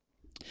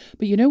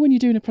 But you know when you're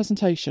doing a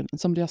presentation and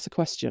somebody asks a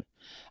question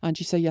and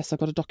you say, yes, I've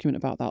got a document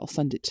about that, I'll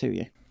send it to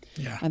you.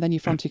 Yeah. And then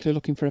you're frantically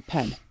looking for a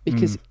pen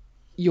because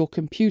your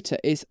computer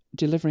is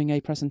delivering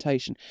a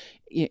presentation.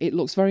 It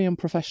looks very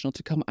unprofessional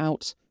to come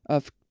out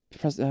of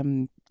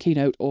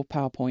Keynote or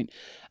PowerPoint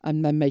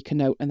and then make a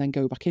note and then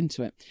go back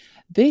into it.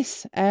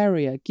 This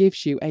area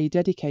gives you a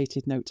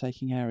dedicated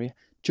note-taking area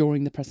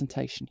during the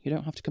presentation. You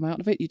don't have to come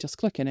out of it, you just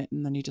click in it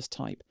and then you just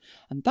type.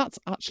 And that's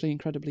actually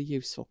incredibly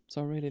useful.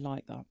 So I really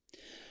like that.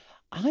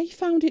 I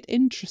found it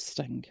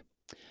interesting,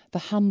 the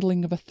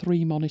handling of a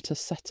 3-monitor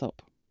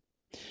setup,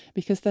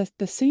 because there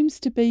seems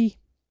to be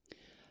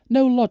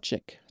no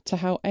logic to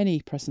how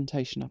any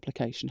presentation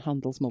application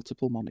handles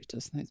multiple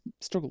monitors. It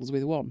struggles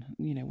with one,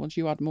 once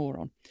you add more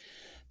on.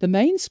 The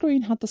main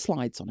screen had the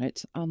slides on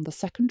it, and the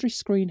secondary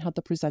screen had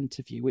the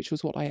presenter view, which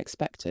was what I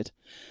expected.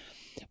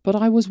 But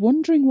I was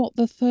wondering what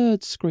the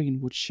third screen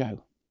would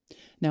show.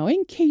 Now,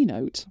 in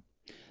Keynote,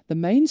 the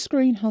main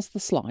screen has the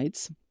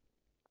slides,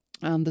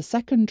 and the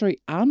secondary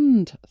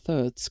and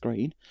third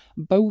screen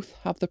both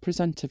have the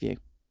presenter view,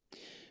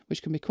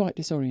 which can be quite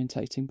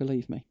disorientating,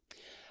 believe me.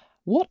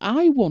 What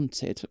I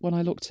wanted when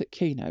I looked at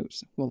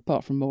Keynote, well,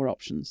 apart from more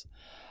options,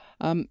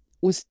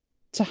 was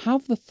to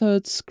have the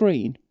third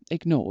screen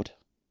ignored.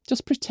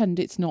 Just pretend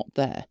it's not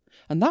there.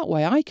 And that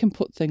way I can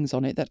put things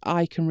on it that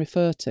I can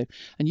refer to.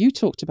 And you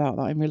talked about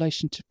that in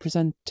relation to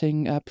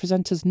presenting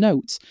presenters'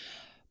 notes.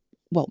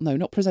 Well, no,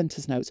 not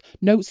presenters' notes.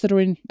 Notes that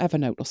are in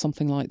Evernote or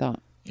something like that.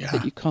 Yeah.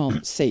 That you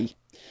can't see.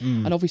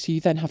 And obviously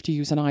you then have to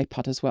use an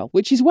iPad as well,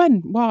 which is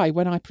why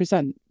when I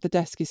present, the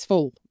desk is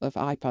full of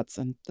iPads.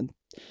 And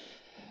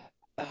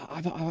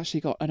I've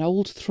actually got an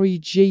old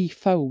 3G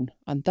phone,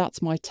 and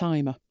that's my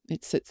timer.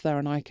 It sits there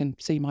and I can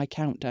see my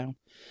countdown,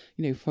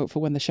 for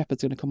when the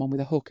shepherd's going to come on with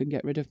a hook and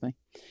get rid of me.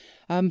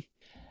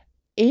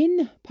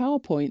 In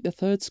PowerPoint, the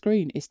third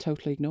screen is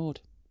totally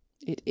ignored.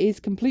 It is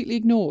completely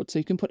ignored, so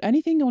you can put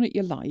anything on it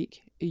you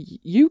like.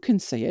 You can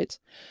see it,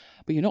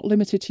 but you're not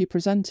limited to your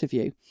presenter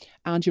view,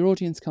 and your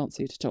audience can't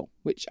see it at all,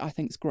 which I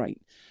think is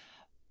great.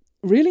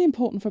 Really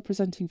important for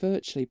presenting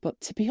virtually, but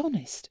to be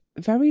honest,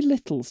 very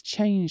little's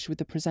changed with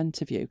the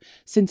presenter view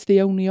since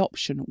the only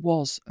option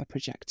was a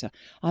projector.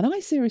 And I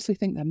seriously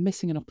think they're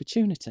missing an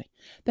opportunity.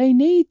 They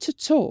need to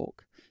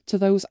talk to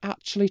those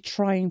actually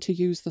trying to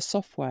use the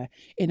software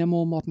in a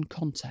more modern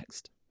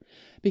context.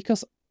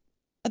 Because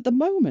at the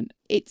moment,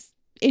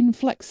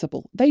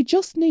 inflexible. They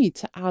just need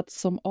to add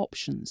some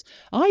options.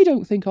 I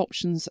don't think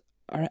options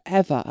are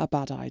ever a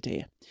bad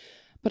idea.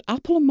 But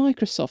Apple and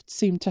Microsoft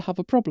seem to have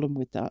a problem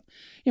with that.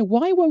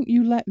 Why won't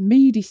you let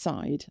me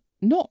decide,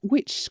 not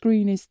which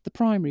screen is the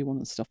primary one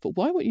and stuff, but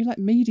why won't you let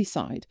me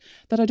decide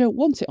that I don't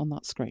want it on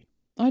that screen?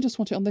 I just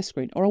want it on this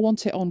screen, or I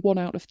want it on 1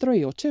 out of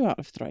 3 or 2 out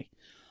of 3.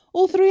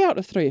 Or 3 out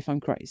of 3 if I'm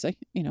crazy.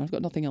 I've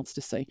got nothing else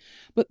to see.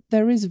 But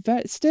there is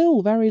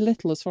still very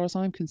little, as far as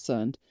I'm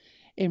concerned,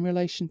 in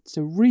relation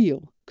to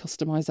real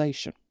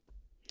customization.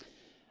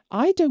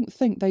 I don't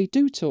think they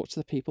do talk to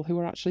the people who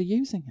are actually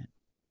using it.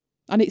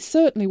 And it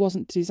certainly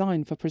wasn't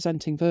designed for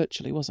presenting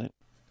virtually, was it?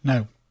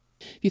 No.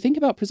 If you think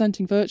about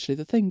presenting virtually,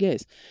 the thing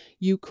is,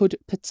 you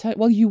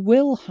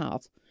will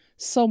have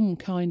some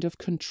kind of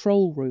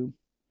control room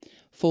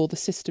for the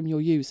system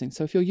you're using.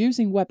 So if you're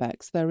using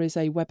WebEx, there is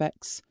a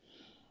WebEx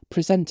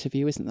presenter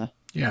view, isn't there?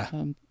 Yeah.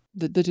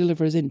 The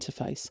deliverer's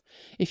interface.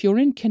 If you're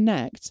in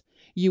Connect,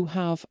 you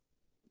have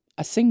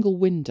a single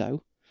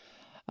window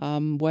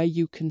where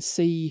you can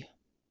see,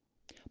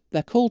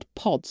 they're called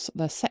pods,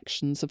 they're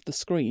sections of the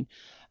screen.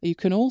 You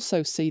can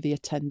also see the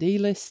attendee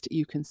list,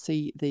 you can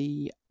see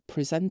the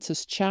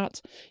presenters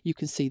chat, you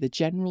can see the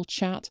general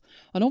chat,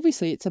 and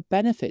obviously it's a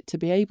benefit to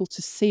be able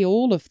to see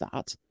all of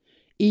that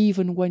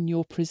even when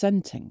you're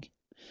presenting.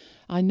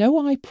 I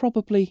know I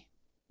probably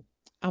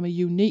am a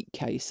unique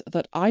case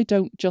that I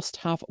don't just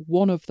have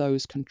one of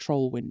those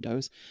control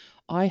windows,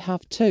 I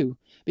have 2,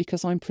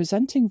 because I'm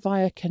presenting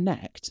via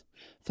Connect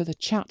for the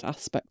chat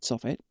aspects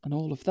of it and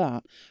all of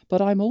that,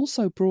 but I'm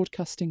also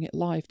broadcasting it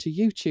live to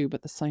YouTube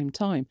at the same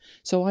time.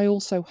 So I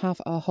also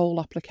have a whole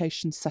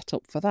application set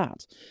up for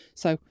that.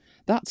 So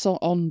that's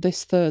on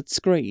this third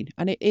screen,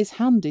 and it is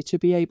handy to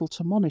be able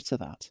to monitor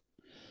that.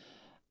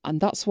 And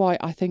that's why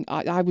I think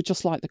I would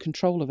just like the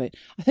control of it.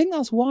 I think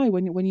that's why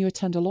when you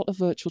attend a lot of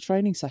virtual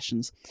training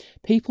sessions,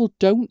 people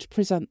don't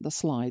present the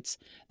slides.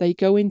 They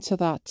go into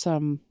that,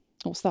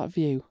 what's that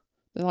view?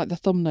 They're like the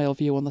thumbnail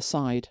view on the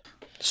side.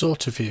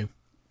 Sort of view.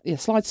 Yeah,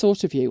 slide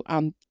sort of view.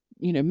 And,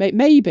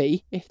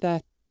 maybe if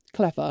they're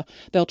clever,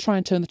 they'll try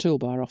and turn the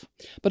toolbar off.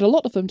 But a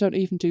lot of them don't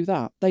even do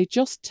that. They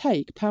just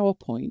take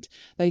PowerPoint,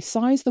 they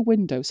size the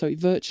window so it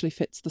virtually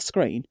fits the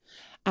screen,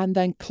 and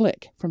then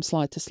click from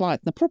slide to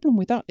slide. And the problem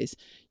with that is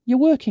you're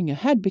working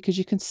ahead because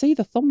you can see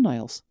the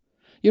thumbnails.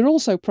 You're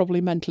also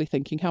probably mentally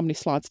thinking how many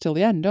slides till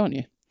the end, aren't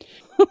you?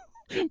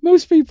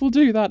 Most people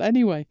do that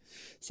anyway.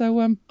 So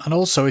and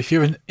also if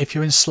you're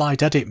in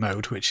slide edit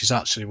mode, which is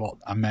actually what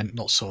I meant,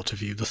 not sort of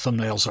view, the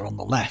thumbnails are on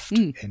the left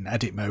in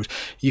edit mode,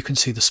 you can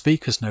see the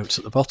speaker's notes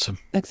at the bottom.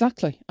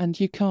 Exactly, and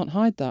you can't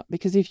hide that,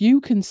 because if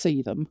you can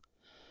see them,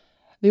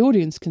 the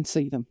audience can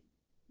see them.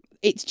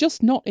 It's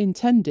just not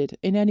intended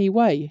in any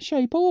way,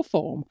 shape or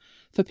form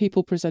for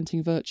people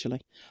presenting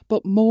virtually.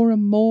 But more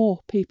and more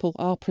people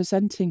are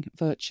presenting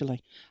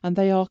virtually, and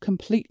they are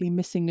completely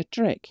missing a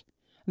trick.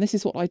 And this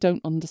is what I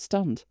don't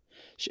understand.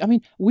 I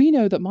mean, we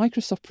know that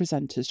Microsoft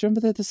presenters, do you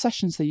remember the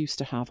sessions they used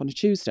to have on a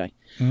Tuesday?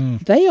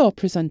 They are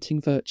presenting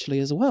virtually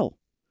as well.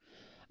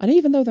 And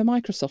even though they're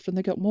Microsoft and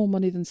they've got more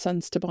money than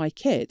sense to buy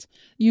kit,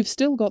 you've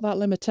still got that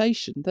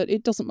limitation that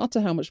it doesn't matter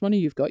how much money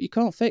you've got, you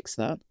can't fix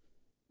that.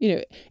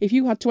 If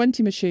you had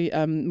 20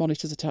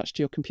 monitors attached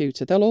to your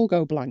computer, they'll all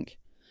go blank.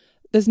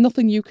 There's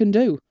nothing you can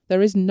do.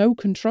 There is no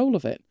control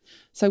of it.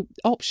 So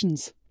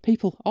options,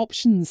 people,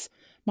 options.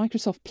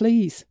 Microsoft,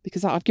 please,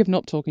 because I've given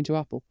up talking to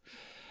Apple.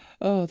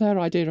 Oh, their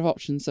idea of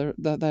options,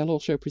 they'll all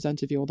show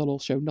presenter view or they'll all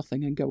show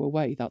nothing and go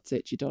away. That's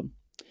it, you're done.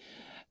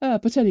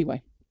 But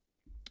anyway,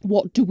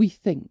 what do we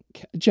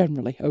think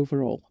generally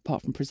overall,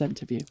 apart from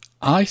presenter view?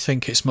 I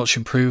think it's much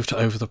improved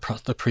over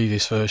the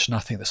previous version. I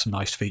think there's some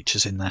nice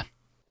features in there.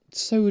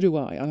 So do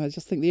I. And I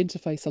just think the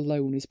interface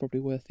alone is probably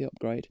worth the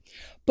upgrade.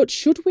 But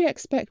should we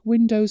expect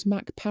Windows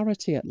Mac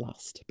parity at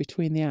last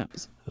between the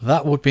apps?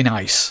 That would be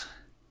nice.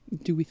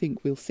 Do we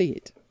think we'll see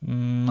it?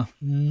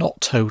 Not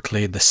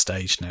totally at this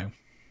stage, no.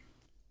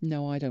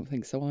 No, I don't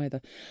think so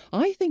either.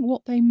 I think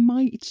what they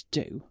might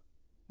do,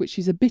 which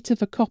is a bit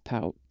of a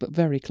cop-out, but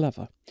very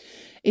clever,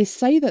 is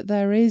say that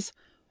there is,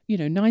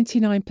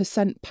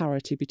 99%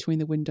 parity between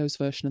the Windows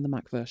version and the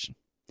Mac version.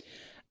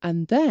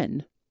 And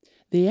then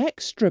the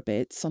extra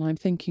bits, and I'm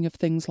thinking of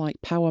things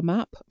like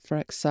PowerMap for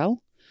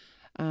Excel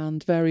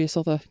and various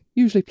other,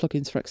 usually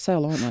plugins for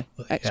Excel, aren't they?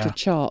 Extra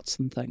charts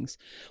and things,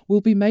 will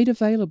be made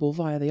available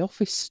via the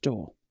Office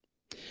Store.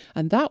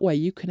 And that way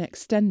you can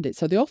extend it.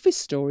 So the Office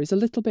Store is a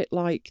little bit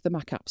like the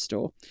Mac App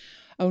Store,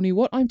 only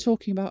what I'm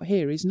talking about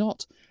here is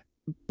not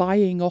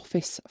buying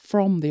Office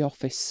from the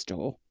Office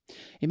Store.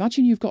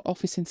 Imagine you've got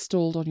Office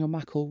installed on your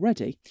Mac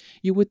already.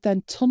 You would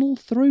then tunnel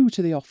through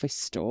to the Office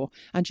Store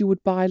and you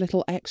would buy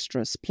little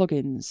extras,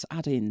 plugins,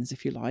 add-ins,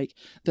 if you like,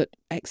 that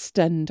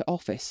extend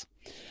Office.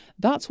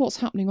 That's what's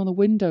happening on the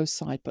Windows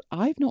side, but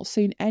I've not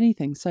seen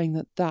anything saying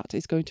that that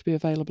is going to be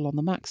available on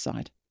the Mac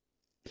side.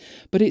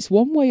 But it's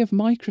one way of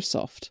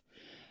Microsoft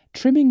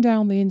trimming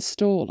down the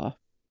installer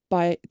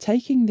by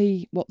taking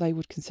what they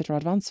would consider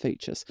advanced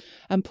features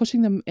and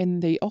putting them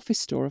in the Office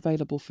Store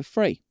available for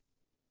free.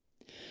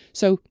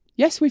 So,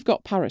 yes, we've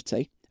got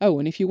parity, Oh,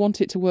 and if you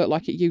want it to work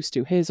like it used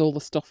to, here's all the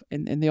stuff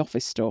in the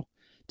Office store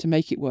to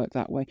make it work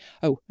that way.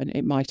 Oh, and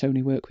it might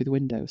only work with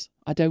Windows.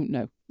 I don't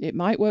know. It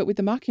might work with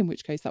the Mac, in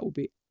which case that would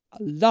be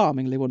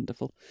alarmingly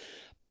wonderful.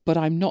 But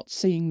I'm not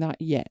seeing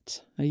that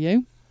yet. Are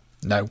you?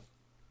 No.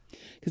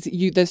 Because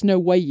there's no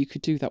way you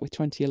could do that with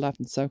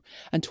 2011.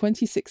 And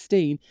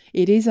 2016,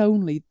 it is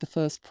only the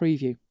first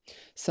preview.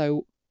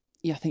 So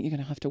yeah, I think you're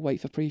going to have to wait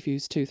for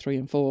previews 2, 3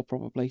 and 4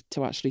 probably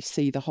to actually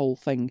see the whole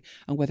thing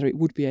and whether it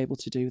would be able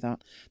to do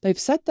that. They've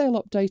said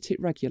they'll update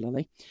it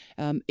regularly.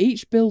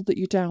 Each build that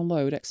you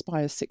download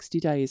expires 60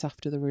 days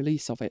after the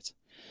release of it.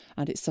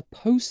 And it's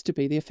supposed to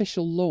be the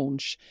official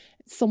launch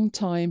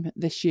sometime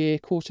this year,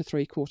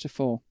 Q3,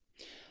 Q4.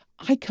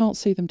 I can't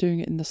see them doing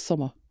it in the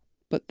summer.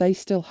 But they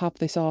still have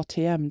this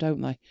RTM,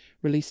 don't they?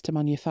 Release to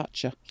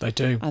manufacture. They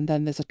do. And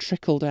then there's a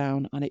trickle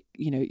down and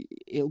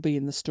it'll be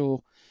in the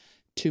store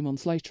 2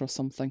 months later or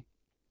something.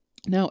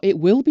 Now, it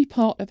will be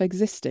part of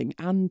existing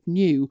and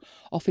new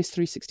Office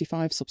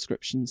 365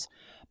 subscriptions,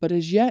 but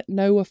as yet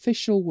no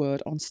official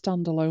word on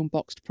standalone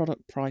boxed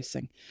product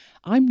pricing.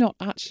 I'm not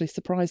actually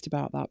surprised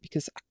about that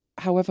because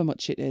however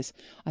much it is,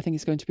 I think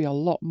it's going to be a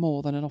lot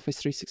more than an Office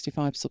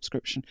 365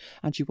 subscription,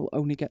 and you will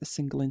only get a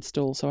single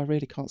install, so I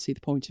really can't see the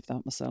point of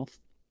that myself.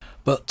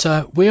 But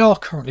we are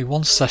currently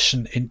one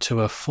session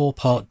into a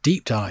 4-part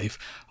deep dive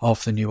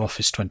of the new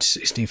Office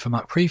 2016 for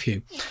Mac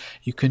preview.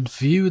 You can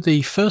view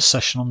the first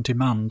session on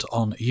demand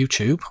on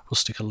YouTube. We'll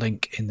stick a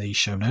link in the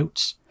show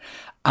notes.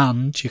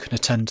 And you can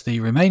attend the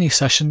remaining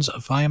sessions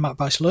via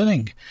MacBytes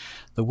Learning.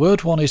 The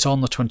Word one is on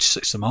the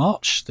 26th of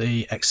March,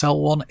 the Excel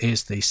one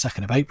is the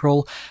 2nd of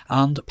April,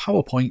 and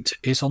PowerPoint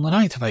is on the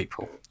 9th of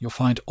April. You'll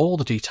find all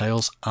the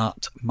details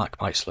at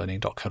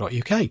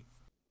macbyteslearning.co.uk.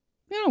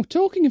 Now,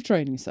 talking of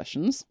training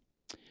sessions,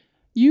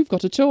 you've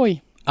got a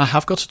toy. I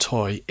have got a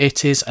toy.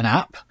 It is an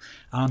app,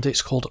 and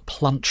it's called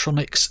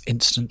Plantronics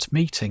Instant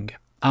Meeting.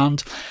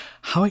 And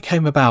how it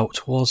came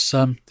about was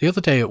the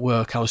other day at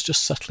work, I was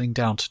just settling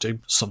down to do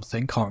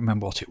something. Can't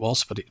remember what it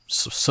was, but it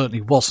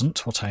certainly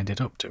wasn't what I ended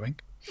up doing.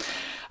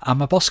 And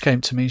my boss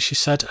came to me and she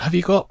said, have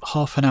you got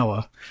half an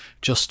hour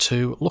just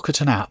to look at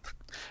an app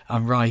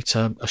and write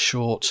a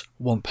short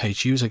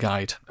 1-page user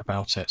guide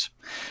about it?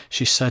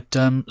 She said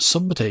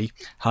somebody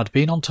had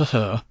been onto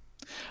her,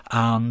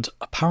 and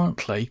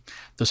apparently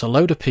there's a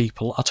load of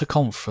people at a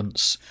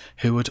conference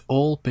who had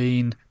all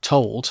been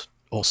told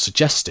or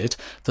suggested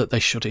that they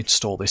should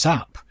install this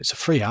app. It's a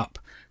free app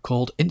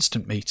called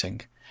Instant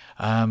Meeting.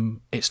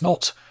 It's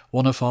not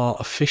one of our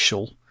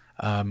official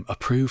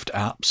approved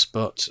apps,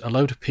 but a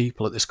load of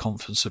people at this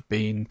conference have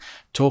been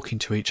talking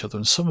to each other,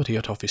 and somebody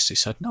had obviously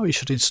said, no, you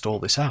should install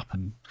this app,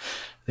 and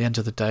at the end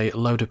of the day a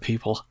load of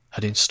people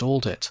had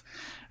installed it,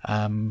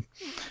 and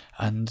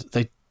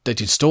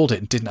they'd installed it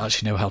and didn't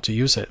actually know how to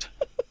use it.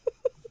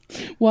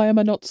 Why am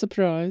I not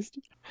surprised?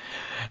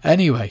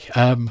 Anyway,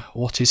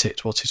 what is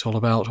it? What's it all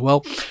about?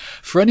 Well,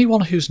 for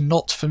anyone who's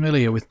not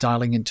familiar with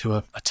dialing into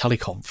a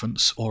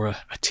teleconference, or a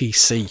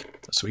TC,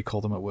 as we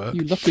call them at work,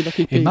 You lucky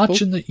people.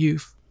 imagine that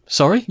you've...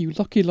 Sorry? You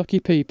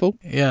lucky people.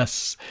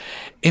 Yes.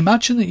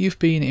 Imagine that you've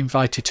been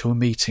invited to a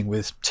meeting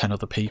with 10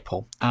 other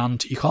people,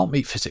 and you can't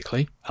meet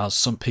physically, as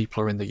some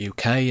people are in the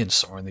UK and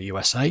some are in the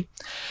USA.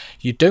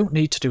 You don't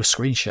need to do a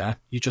screen share,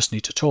 you just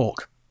need to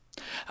talk.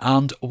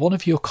 And one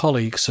of your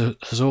colleagues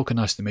has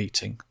organised the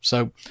meeting,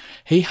 so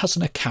he has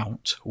an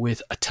account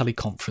with a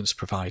teleconference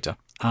provider,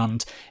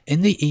 and in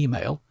the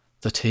email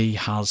that he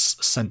has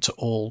sent to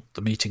all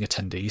the meeting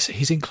attendees,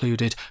 he's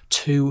included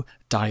 2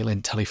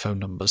 dial-in telephone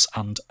numbers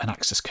and an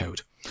access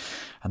code.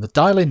 And the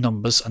dial-in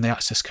numbers and the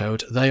access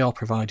code, they are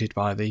provided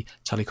by the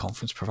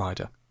teleconference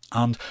provider.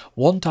 And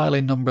one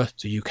dial-in number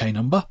is a UK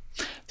number,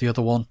 the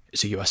other one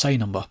is a USA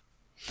number.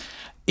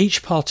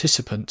 Each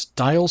participant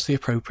dials the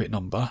appropriate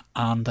number,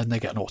 and then they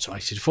get an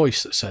automated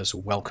voice that says,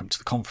 welcome to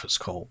the conference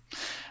call.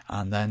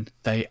 And then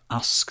they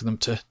ask them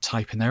to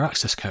type in their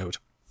access code.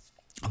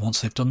 And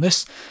once they've done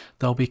this,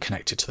 they'll be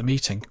connected to the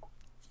meeting.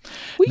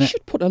 We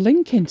should put a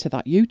link into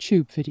that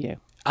YouTube video.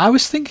 I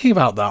was thinking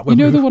about that. You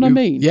know the one I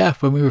mean? Yeah,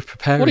 when we were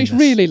preparing What it's this.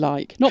 really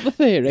like, not the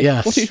theory.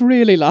 Yes. What it's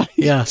really like.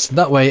 Yes,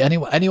 that way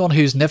anyone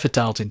who's never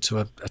dialed into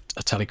a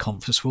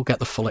teleconference will get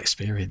the full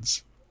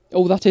experience.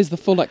 Oh, that is the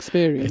full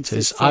experience. It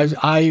is.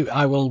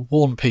 I will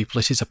warn people,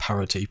 it is a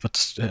parody,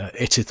 but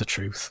it is the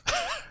truth.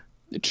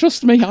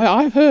 Trust me,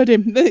 I've heard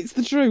him. It's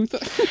the truth.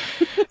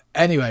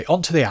 Anyway,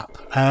 onto the app.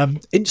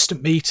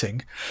 Instant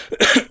Meeting,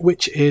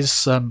 which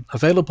is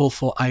available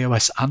for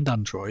iOS and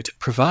Android,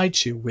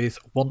 provides you with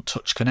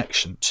one-touch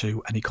connection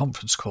to any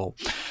conference call.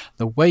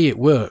 The way it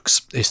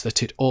works is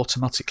that it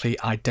automatically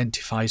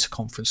identifies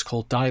conference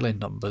call dial-in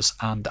numbers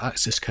and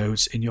access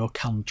codes in your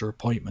calendar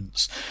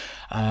appointments.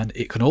 And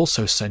it can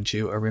also send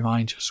you a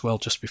reminder as well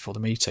just before the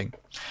meeting.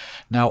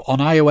 Now, on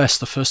iOS,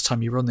 the first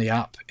time you run the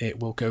app, it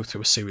will go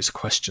through a series of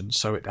questions.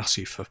 So it asks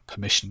you for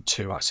permission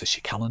to access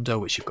your calendar,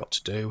 which you've got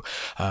to do.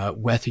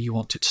 Whether you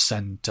want it to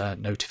send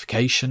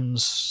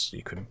notifications,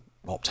 you can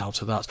opt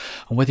out of that,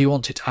 and whether you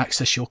want it to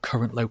access your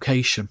current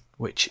location,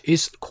 which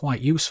is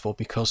quite useful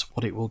because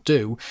what it will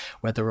do,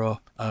 where there are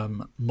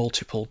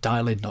multiple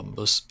dial-in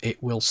numbers,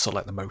 it will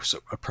select the most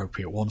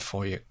appropriate one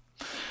for you.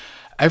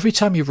 Every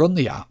time you run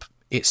the app,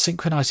 it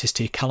synchronizes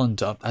to your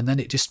calendar, and then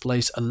it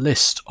displays a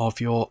list of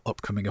your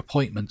upcoming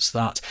appointments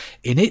that,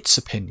 in its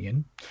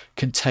opinion,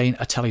 contain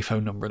a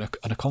telephone number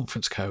and a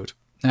conference code.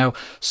 Now,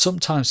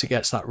 sometimes it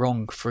gets that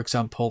wrong. For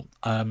example,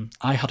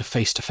 I had a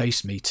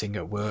face-to-face meeting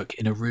at work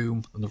in a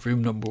room, and the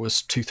room number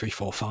was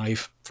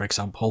 2345, for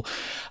example,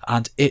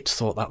 and it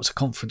thought that was a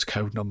conference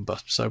code number,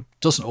 so it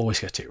doesn't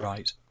always get it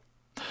right.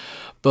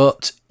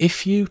 But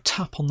if you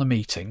tap on the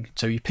meeting,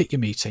 so you pick your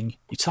meeting,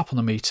 you tap on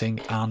the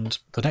meeting, and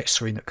the next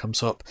screen that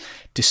comes up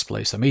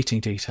displays the meeting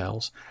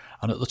details,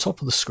 and at the top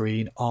of the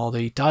screen are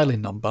the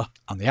dial-in number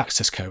and the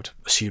access code,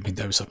 assuming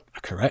those are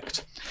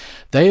correct.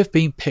 They have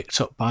been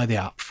picked up by the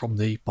app from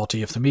the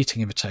body of the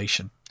meeting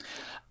invitation.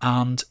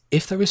 And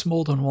if there is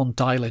more than one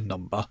dial-in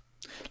number,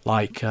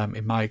 like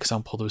in my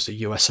example there was a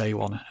USA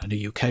one and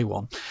a UK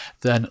one,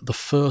 then the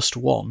first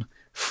one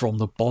from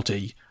the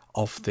body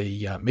of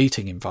the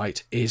meeting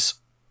invite is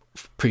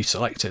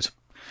pre-selected.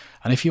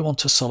 And if you want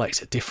to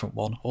select a different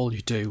one, all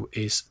you do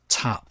is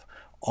tap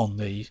on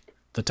the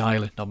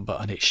dial-in number,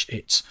 and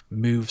it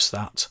moves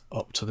that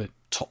up to the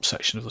top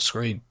section of the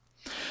screen.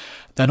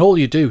 Then all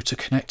you do to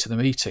connect to the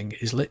meeting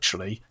is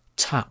literally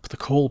tap the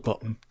call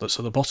button that's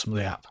at the bottom of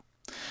the app.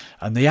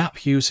 And the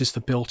app uses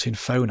the built-in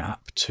phone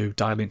app to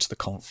dial into the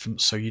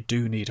conference, so you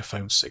do need a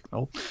phone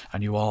signal,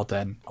 and you are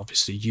then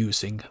obviously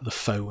using the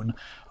phone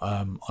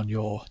on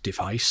your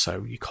device,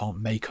 so you can't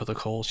make other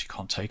calls, you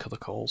can't take other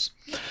calls.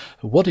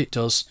 What it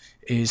does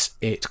is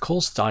it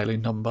calls the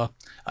dial-in number,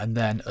 and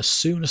then as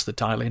soon as the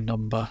dial-in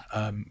number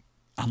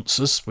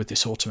answers with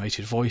this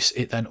automated voice,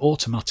 it then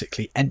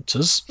automatically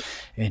enters,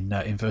 in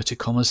inverted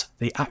commas,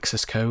 the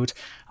access code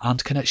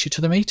and connects you to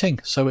the meeting.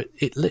 So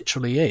it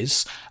literally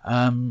is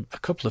a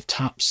couple of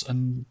taps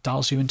and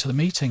dials you into the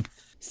meeting.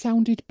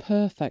 Sounded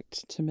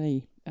perfect to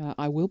me.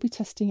 I will be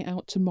testing it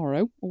out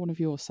tomorrow on one of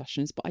your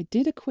sessions, but I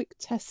did a quick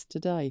test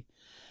today.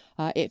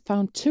 It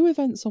found 2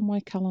 events on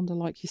my calendar,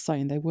 like you're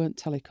saying. They weren't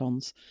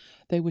telecons.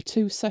 They were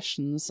 2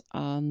 sessions,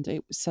 and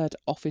it said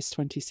Office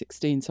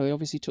 2016. So I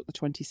obviously took the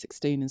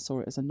 2016 and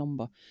saw it as a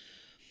number.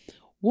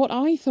 What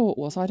I thought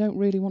was, I don't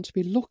really want to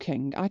be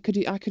looking. I could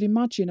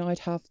imagine I'd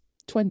have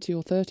 20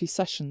 or 30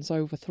 sessions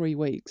over 3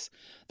 weeks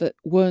that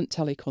weren't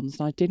telecons,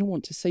 and I didn't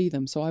want to see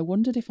them. So I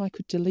wondered if I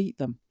could delete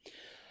them.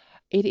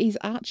 It is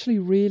actually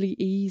really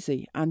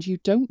easy, and you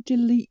don't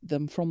delete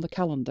them from the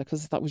calendar,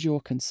 because that was your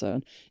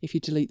concern. If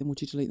you delete them,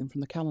 would you delete them from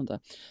the calendar?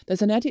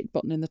 There's an edit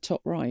button in the top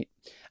right,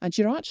 and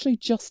you're actually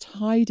just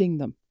hiding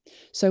them.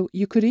 So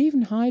you could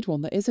even hide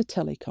one that is a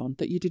telecon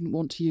that you didn't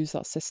want to use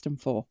that system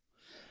for.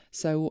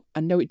 So,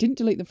 and no, it didn't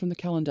delete them from the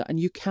calendar, and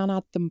you can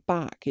add them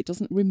back. It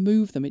doesn't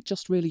remove them, it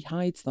just really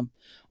hides them,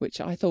 which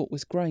I thought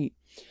was great.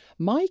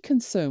 My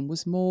concern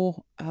was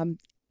more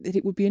that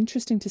it would be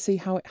interesting to see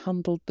how it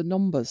handled the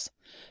numbers,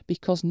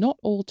 because not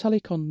all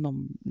telecon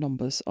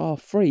numbers are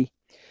free.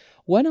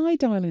 When I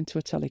dial into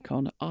a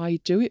telecon,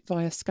 I do it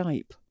via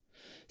Skype.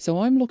 So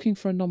I'm looking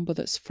for a number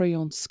that's free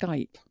on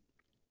Skype.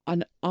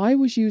 And I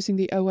was using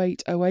the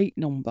 0808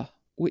 number,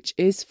 which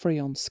is free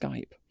on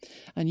Skype.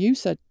 And you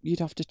said you'd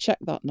have to check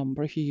that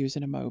number if you're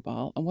using a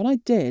mobile. And when I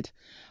did,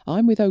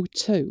 I'm with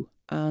O2.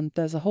 And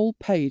there's a whole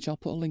page, I'll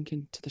put a link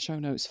into the show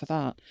notes for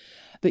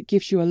that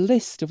gives you a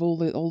list of all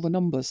the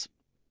numbers.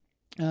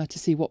 To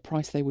see what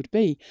price they would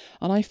be.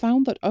 And I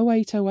found that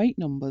 0808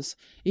 numbers,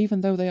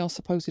 even though they are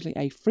supposedly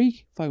a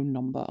free phone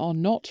number, are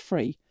not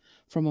free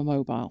from a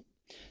mobile.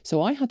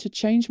 So I had to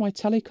change my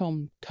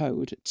telecom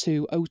code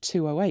to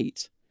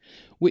 0208,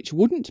 which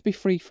wouldn't be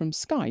free from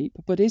Skype,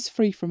 but is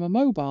free from a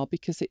mobile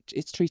because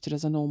it's treated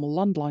as a normal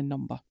landline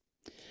number.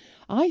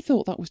 I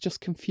thought that was just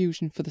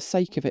confusion for the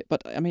sake of it,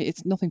 but I mean,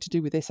 it's nothing to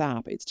do with this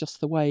app. It's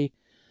just the way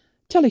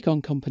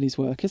telecom companies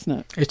work, isn't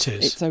it? It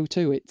is. It's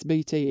O2, it's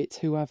BT, it's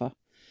whoever.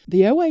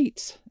 The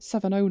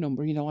 0870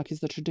 number, is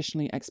the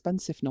traditionally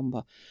expensive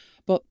number,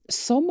 but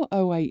some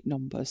 08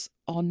 numbers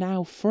are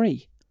now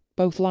free,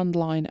 both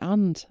landline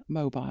and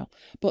mobile,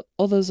 but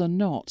others are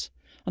not.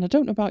 And I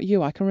don't know about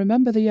you, I can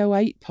remember the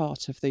 08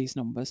 part of these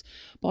numbers,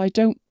 but I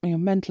don't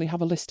mentally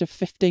have a list of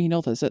 15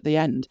 others at the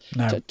end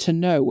to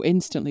know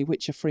instantly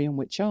which are free and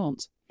which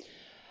aren't.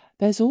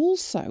 There's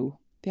also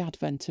the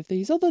advent of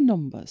these other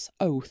numbers,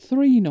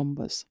 03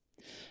 numbers.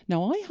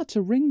 Now, I had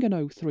to ring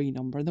an 03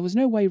 number, and there was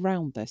no way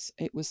round this.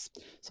 It was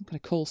some kind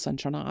of call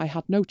centre, and I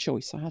had no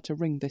choice. I had to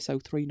ring this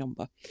 03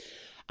 number.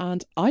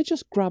 And I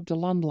just grabbed a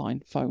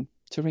landline phone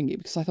to ring it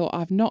because I thought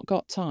I've not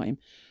got time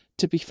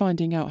to be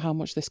finding out how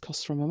much this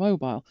costs from a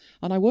mobile.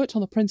 And I worked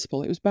on the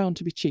principle it was bound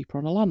to be cheaper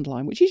on a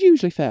landline, which is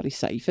usually fairly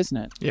safe, isn't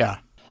it? Yeah.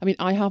 I mean,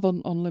 I have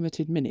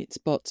unlimited minutes,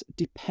 but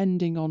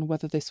depending on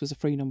whether this was a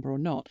free number or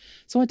not.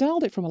 So I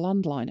dialed it from a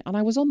landline, and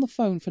I was on the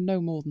phone for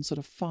no more than sort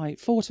of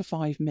 4 to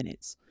 5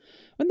 minutes.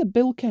 When the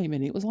bill came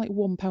in, it was like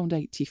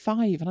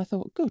 £1.85, and I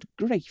thought, good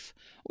grief,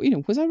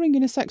 was I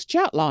ringing a sex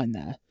chat line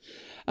there?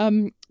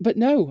 But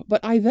no, but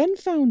I then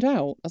found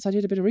out, as I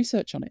did a bit of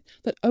research on it,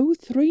 that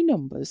 03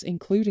 numbers,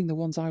 including the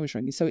ones I was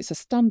ringing, so it's a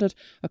standard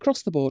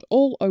across the board,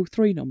 all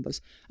 03 numbers,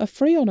 are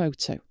free on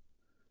O2.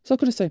 So I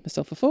could have saved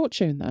myself a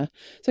fortune there.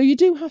 So you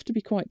do have to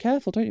be quite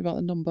careful, don't you, about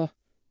the number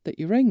that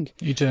you ring.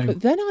 You do. But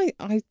then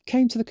I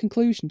came to the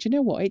conclusion, do you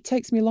know what? It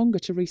takes me longer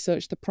to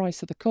research the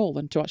price of the call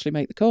than to actually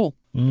make the call.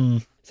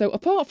 So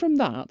apart from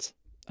that,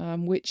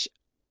 which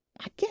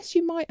I guess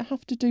you might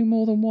have to do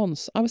more than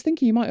once. I was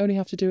thinking you might only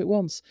have to do it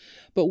once.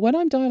 But when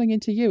I'm dialing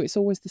into you, it's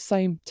always the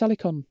same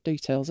telecom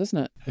details, isn't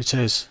it? It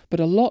is. But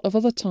a lot of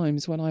other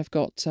times when I've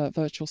got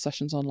virtual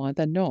sessions online,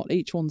 they're not.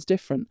 Each one's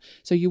different.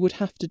 So you would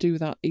have to do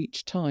that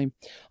each time.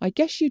 I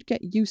guess you'd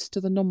get used to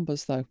the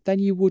numbers, though. Then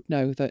you would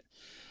know that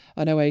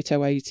an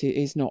 0808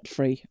 is not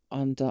free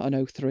and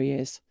an 03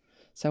 is.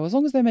 So as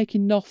long as they make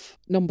enough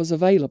numbers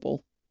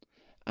available,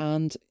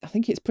 and I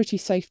think it's pretty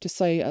safe to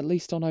say, at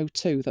least on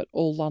O2, that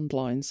all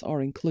landlines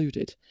are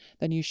included,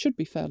 then you should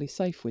be fairly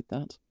safe with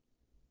that.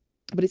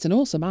 But it's an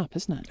awesome app,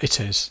 isn't it? It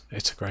is.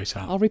 It's a great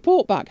app. I'll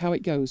report back how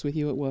it goes with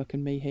you at work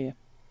and me here.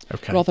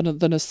 Okay. Rather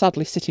than us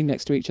sadly sitting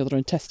next to each other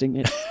and testing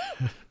it.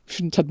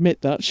 Shouldn't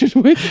admit that, should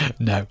we?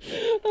 No.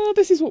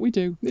 This is what we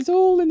do. It's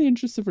all in the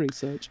interest of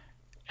research.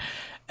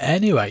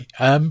 Anyway,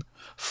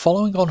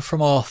 following on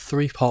from our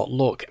 3-part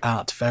look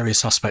at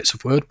various aspects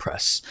of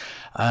WordPress,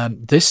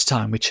 this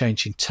time we're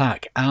changing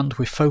tack and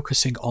we're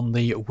focusing on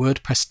the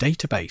WordPress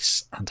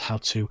database and how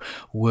to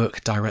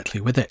work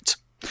directly with it.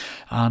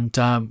 And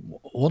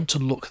want to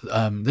look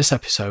this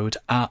episode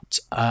at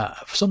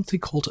something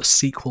called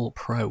SQL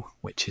Pro,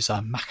 which is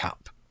a Mac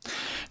app.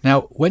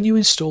 Now, when you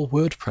install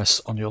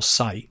WordPress on your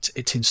site,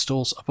 it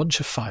installs a bunch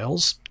of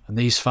files, and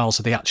these files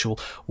are the actual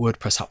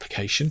WordPress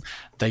application.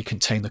 They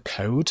contain the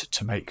code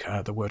to make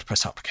the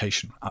WordPress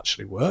application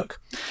actually work.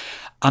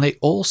 And it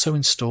also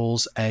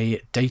installs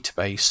a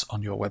database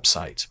on your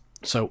website.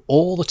 So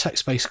all the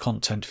text-based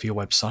content for your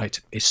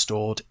website is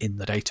stored in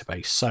the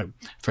database. So,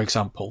 for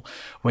example,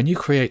 when you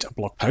create a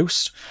blog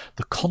post,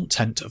 the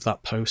content of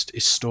that post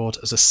is stored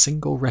as a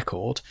single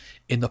record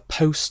in the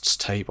posts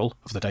table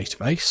of the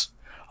database,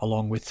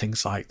 along with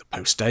things like the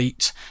post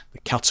date, the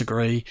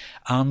category,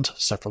 and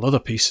several other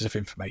pieces of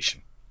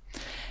information.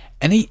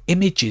 Any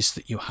images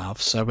that you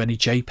have, so any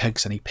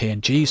JPEGs, any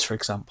PNGs, for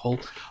example,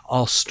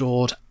 are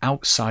stored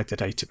outside the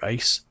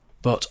database,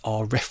 but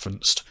are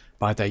referenced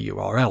by their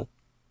URL.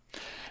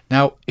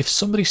 Now, if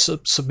somebody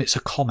submits a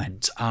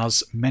comment,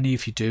 as many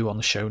of you do on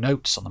the show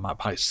notes on the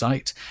MacBite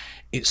site,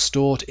 it's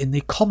stored in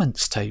the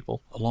comments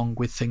table, along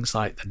with things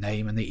like the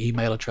name and the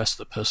email address of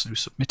the person who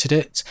submitted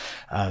it,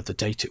 the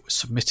date it was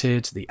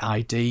submitted, the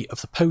ID of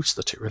the post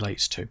that it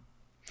relates to.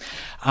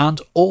 And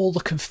all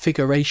the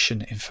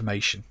configuration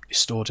information is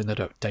stored in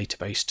the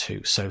database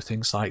too. So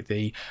things like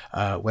the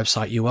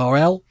website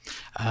URL,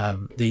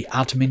 the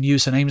admin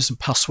usernames and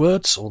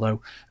passwords,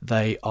 although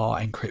they are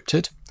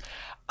encrypted,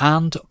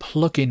 and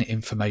plugin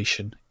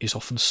information is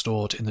often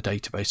stored in the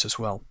database as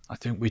well. I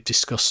think we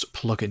discussed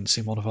plugins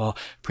in one of our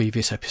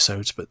previous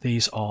episodes, but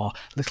these are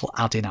little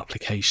add-in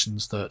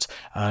applications that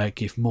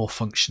give more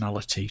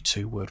functionality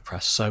to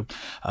WordPress. So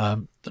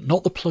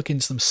not the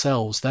plugins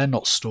themselves, they're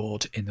not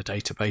stored in the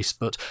database,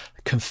 but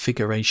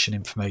configuration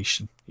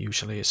information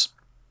usually is.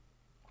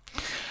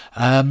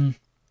 Now,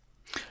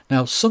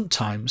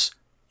 sometimes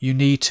you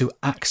need to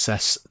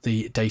access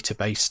the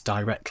database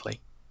directly.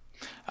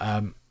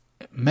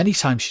 Many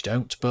times you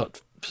don't,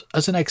 but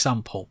as an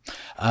example,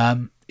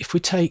 if we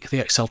take the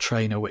Excel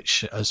Trainer,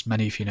 which, as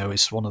many of you know,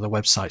 is one of the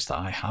websites that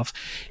I have,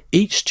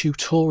 each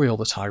tutorial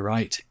that I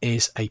write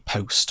is a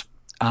post.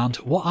 And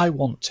what I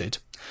wanted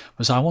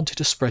was a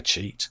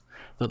spreadsheet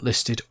that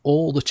listed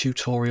all the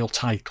tutorial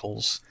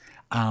titles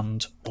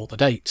and all the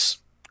dates.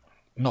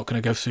 I'm not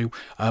going to go through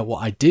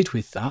what I did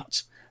with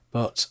that,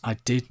 but I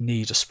did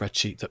need a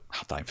spreadsheet that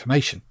had that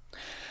information.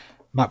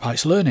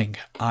 MacBites Learning,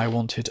 I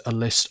wanted a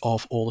list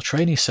of all the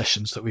training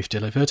sessions that we've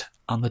delivered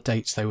and the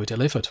dates they were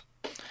delivered.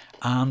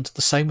 And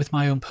the same with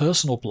my own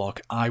personal blog.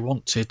 I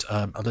wanted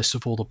a list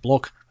of all the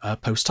blog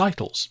post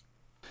titles.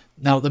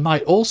 Now, there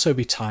might also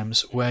be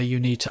times where you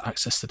need to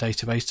access the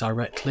database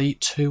directly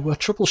to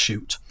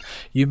troubleshoot.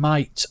 You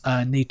might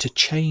need to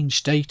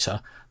change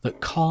data that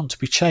can't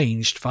be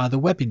changed via the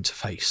web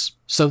interface.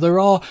 So there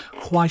are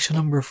quite a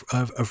number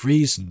of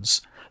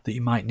reasons that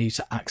you might need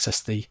to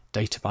access the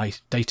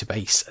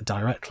database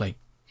directly.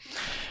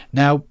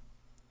 Now,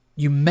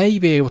 you may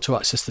be able to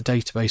access the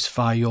database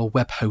via your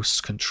web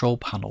host control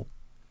panel.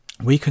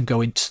 We can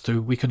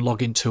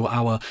log into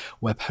our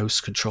web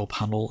host control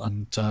panel,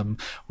 and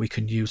we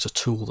can use a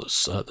tool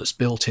that's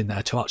built in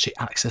there to actually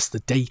access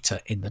the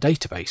data in the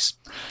database.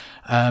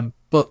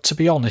 But to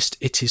be honest,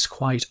 it is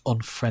quite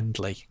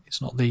unfriendly.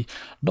 It's not the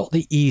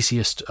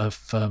easiest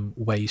of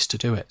ways to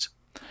do it.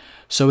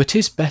 So it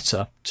is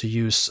better to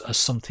use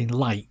something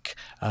like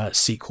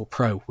SQL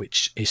Pro,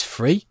 which is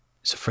free.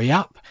 It's a free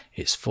app.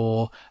 It's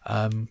for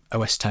OS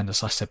X,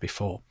 as I said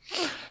before.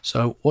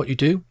 So what you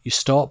do, you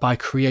start by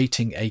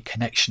creating a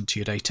connection to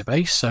your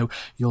database. So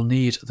you'll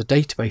need the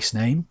database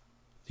name,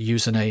 the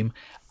username,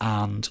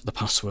 and the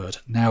password.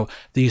 Now,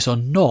 these are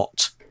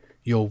not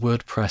your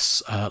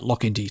WordPress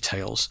login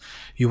details.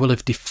 You will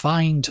have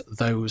defined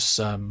those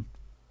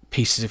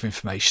pieces of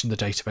information, the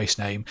database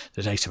name,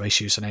 the database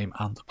username,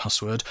 and the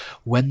password,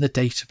 when the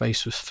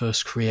database was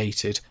first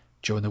created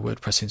during the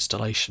WordPress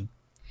installation.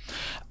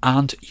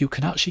 And you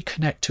can actually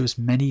connect to as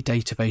many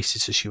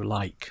databases as you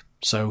like.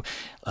 So,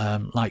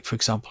 like for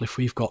example, if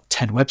we've got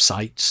 10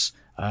 websites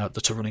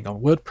that are running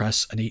on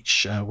WordPress, and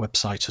each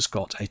website has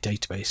got a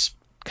database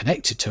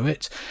connected to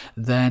it,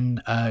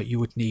 then you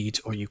would need,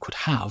 or you could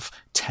have,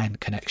 10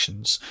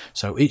 connections.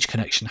 So each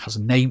connection has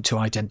a name to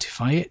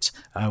identify it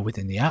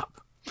within the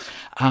app,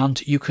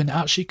 and you can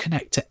actually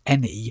connect to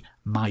any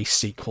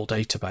MySQL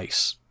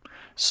database.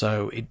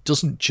 So it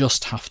doesn't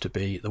just have to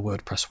be the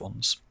WordPress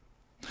ones.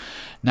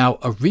 Now,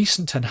 a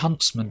recent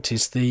enhancement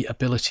is the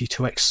ability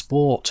to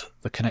export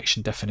the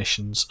connection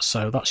definitions,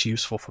 so that's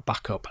useful for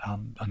backup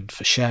and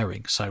for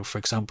sharing. So, for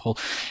example,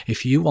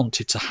 if you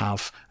wanted to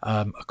have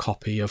a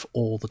copy of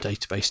all the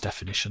database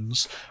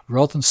definitions,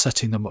 rather than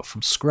setting them up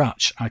from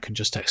scratch, I can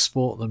just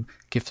export them,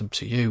 give them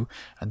to you,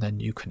 and then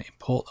you can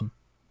import them.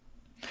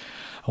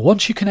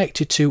 Once you're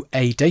connected to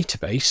a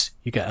database,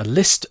 you get a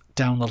list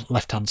down the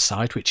left-hand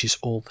side, which is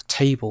all the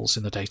tables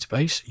in the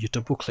database. You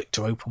double-click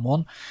to open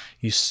one.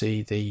 You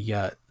see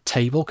the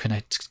table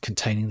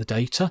containing the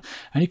data,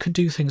 and you can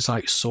do things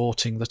like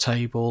sorting the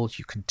table.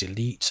 You can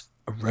delete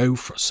a row,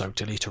 so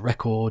delete a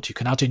record. You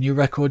can add a new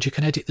record. You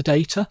can edit the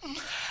data,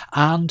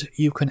 and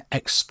you can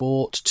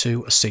export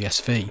to a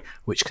CSV,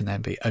 which can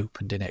then be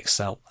opened in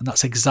Excel. And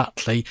that's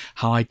exactly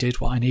how I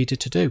did what I needed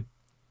to do.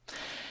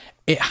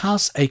 It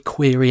has a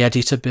query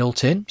editor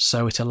built in,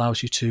 so it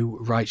allows you to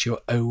write your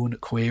own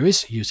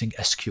queries using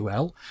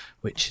SQL,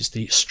 which is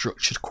the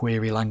structured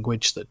query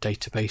language that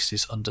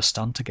databases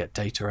understand to get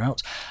data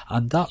out.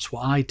 And that's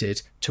what I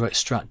did to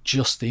extract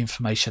just the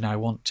information I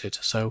wanted.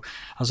 So,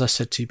 as I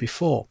said to you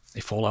before,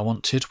 if all I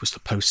wanted was the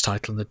post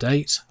title and the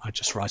date, I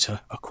just write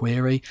a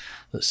query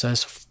that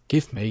says,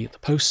 give me the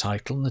post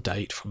title and the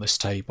date from this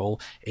table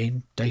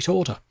in date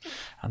order.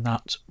 And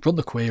that, run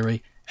the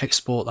query,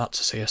 export that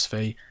to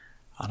CSV,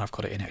 and I've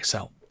got it in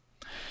Excel.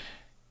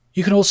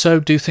 You can also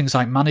do things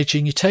like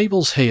managing your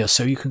tables here.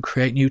 So you can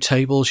create new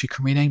tables, you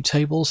can rename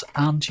tables,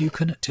 and you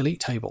can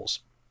delete tables.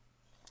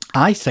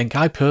 I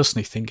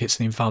personally think it's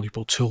an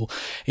invaluable tool.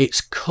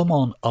 It's come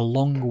on a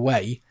long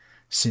way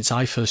since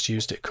I first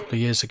used it a couple of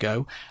years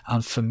ago.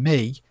 And for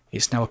me,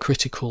 it's now a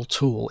critical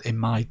tool in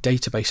my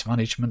database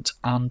management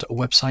and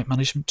website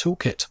management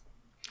toolkit.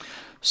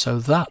 So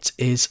that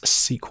is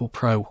SQL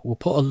Pro. We'll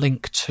put a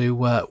link to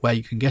where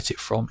you can get it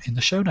from in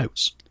the show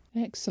notes.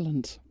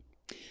 Excellent.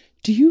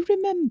 Do you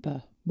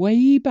remember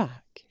way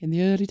back in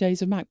the early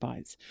days of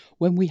MacBites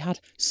when we had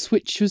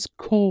Switcher's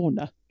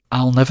Corner?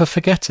 I'll never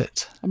forget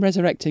it. I'm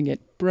resurrecting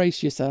it.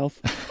 Brace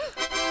yourself.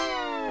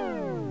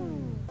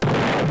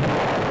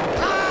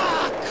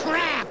 Ah,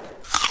 crap!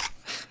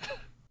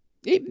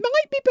 It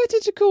might be better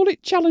to call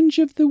it Challenge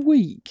of the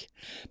Week.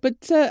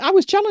 But I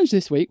was challenged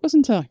this week,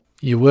 wasn't I?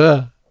 You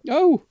were.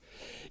 Oh,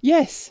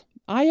 yes.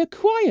 I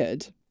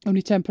acquired,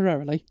 only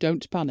temporarily,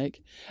 don't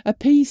panic, a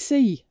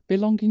PC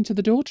belonging to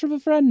the daughter of a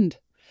friend.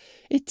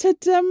 It had,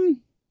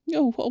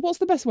 what's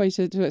the best way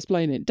to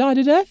explain it? Died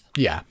a death?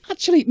 Yeah.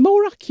 Actually,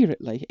 more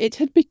accurately, it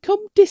had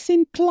become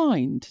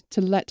disinclined to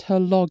let her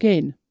log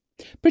in.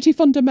 Pretty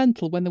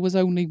fundamental when there was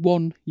only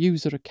one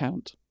user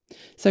account.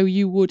 So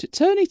you would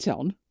turn it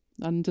on,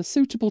 and a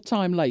suitable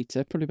time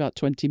later, probably about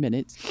 20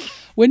 minutes,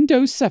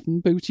 Windows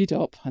 7 booted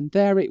up, and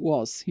there it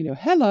was.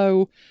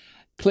 Hello,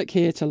 click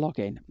here to log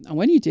in. And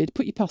when you did,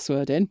 put your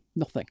password in,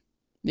 nothing.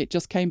 It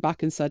just came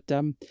back and said,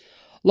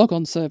 log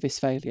on service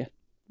failure,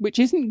 which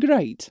isn't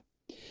great.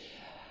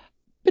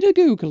 Bit of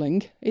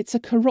Googling, it's a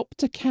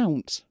corrupt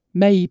account,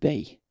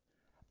 maybe.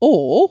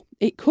 Or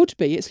it could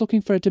be it's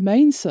looking for a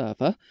domain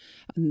server.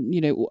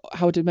 And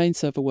how a domain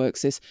server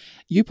works is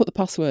you put the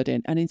password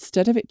in, and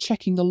instead of it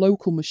checking the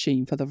local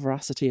machine for the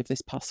veracity of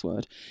this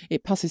password,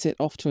 it passes it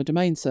off to a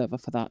domain server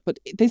for that. But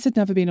this had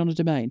never been on a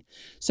domain.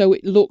 So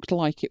it looked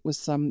like it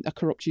was a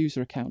corrupt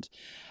user account.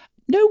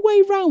 No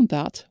way round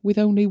that with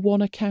only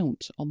one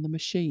account on the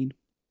machine.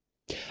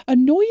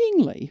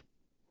 Annoyingly,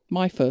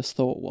 my first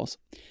thought was,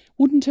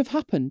 wouldn't have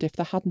happened if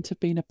there hadn't have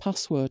been a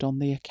password on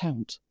the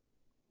account.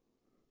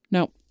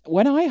 Now,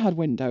 when I had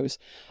Windows,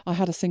 I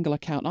had a single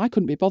account. I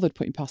couldn't be bothered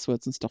putting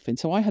passwords and stuff in,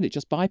 so I had it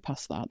just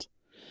bypass that.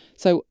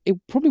 So it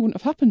probably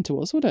wouldn't have happened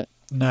to us, would it?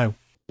 No.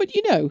 But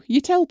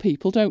you tell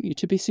people, don't you,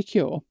 to be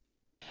secure.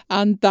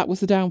 And that was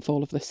the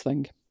downfall of this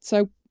thing.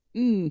 So,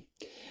 made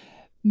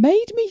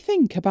me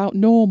think about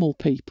normal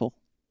people.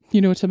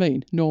 You know what I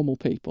mean? Normal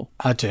people.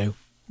 I do.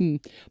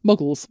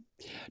 Muggles.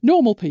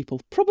 Normal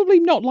people. Probably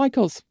not like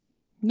us.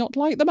 Not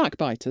like the Mac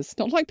biters,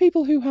 not like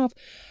people who have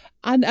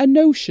a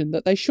notion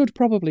that they should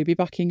probably be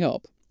backing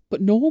up.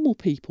 But normal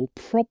people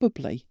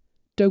probably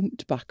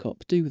don't back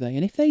up, do they?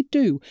 And if they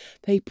do,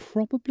 they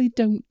probably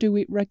don't do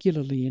it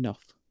regularly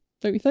enough.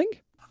 Don't you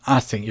think? I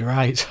think you're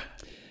right.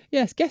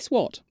 Yes, guess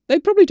what? They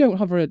probably don't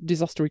have a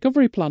disaster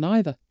recovery plan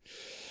either.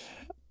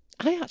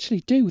 I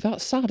actually do.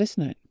 That's sad,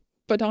 isn't it?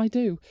 But I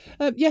do.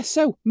 Yes,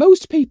 so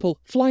most people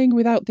flying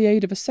without the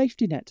aid of a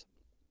safety net.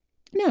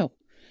 Now,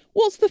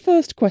 what's the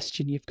first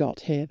question you've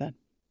got here then?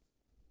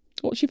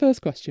 What's your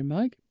first question,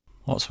 Mike?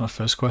 What's my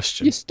first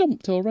question? You're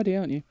stumped already,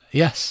 aren't you?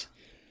 Yes.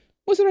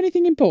 Was there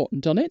anything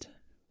important on it?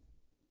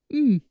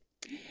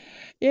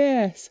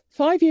 Yes.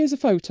 5 years of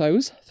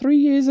photos, 3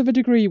 years of a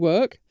degree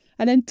work,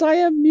 an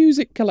entire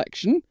music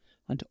collection,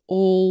 and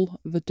all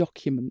the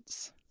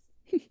documents.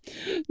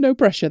 No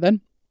pressure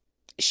then.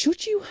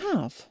 Should you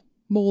have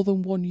more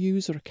than one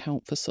user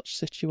account for such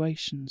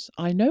situations?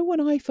 I know when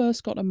I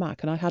first got a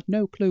Mac and I had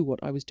no clue what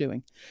I was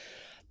doing,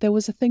 there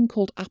was a thing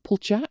called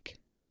Applejack.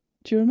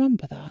 Do you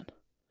remember that?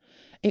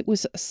 It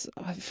was,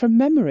 from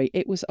memory,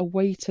 it was a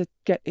way to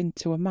get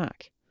into a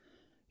Mac.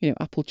 You know,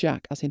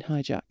 Applejack, as in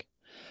hijack.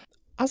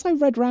 As I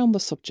read round the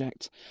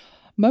subject,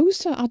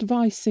 most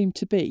advice seemed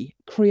to be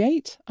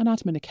create an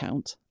admin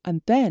account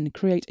and then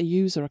create a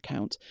user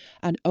account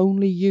and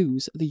only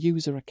use the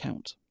user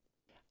account.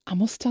 I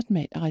must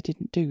admit I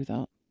didn't do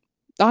that.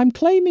 I'm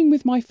claiming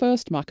with my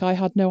first Mac I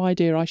had no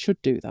idea I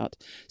should do that.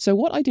 So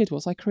what I did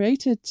was I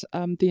created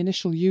the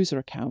initial user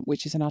account,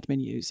 which is an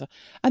admin user,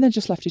 and then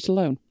just left it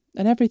alone.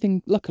 And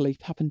everything, luckily,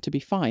 happened to be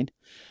fine.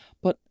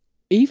 But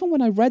even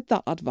when I read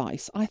that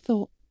advice, I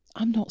thought,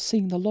 I'm not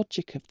seeing the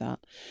logic of that.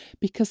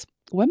 Because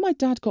when my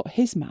dad got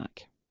his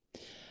Mac,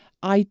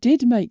 I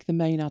did make the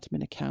main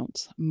admin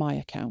account my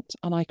account,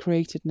 and I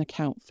created an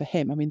account for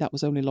him. I mean, that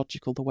was only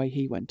logical the way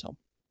he went on.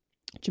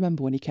 Do you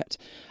remember when he kept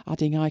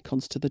adding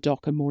icons to the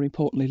dock and, more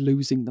importantly,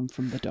 losing them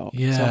from the dock?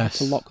 Yes. So I had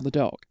to lock the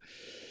dock.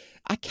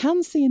 I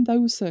can see in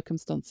those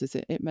circumstances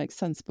it makes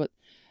sense, but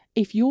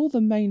if you're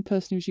the main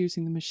person who's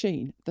using the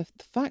machine, the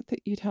fact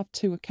that you'd have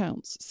two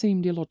accounts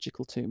seemed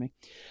illogical to me.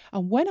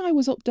 And when I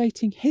was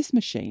updating his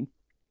machine,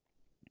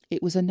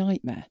 it was a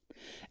nightmare.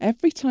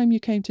 Every time you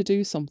came to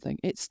do something,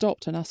 it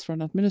stopped and asked for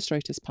an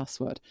administrator's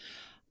password.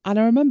 And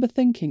I remember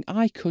thinking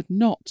I could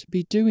not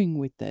be doing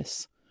with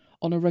this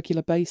on a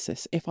regular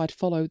basis if I'd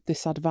followed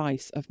this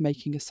advice of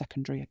making a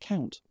secondary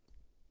account.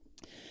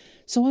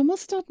 So I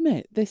must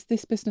admit, this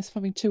business of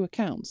having two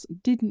accounts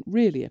didn't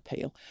really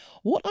appeal.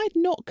 What I'd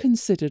not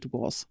considered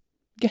was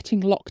getting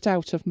locked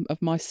out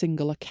of my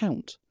single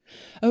account.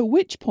 At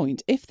which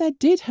point, if there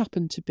did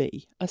happen to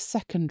be a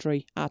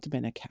secondary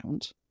admin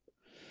account,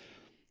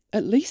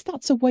 at least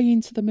that's a way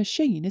into the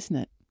machine, isn't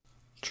it?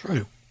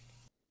 True.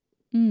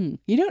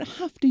 You don't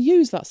have to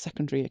use that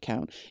secondary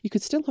account. You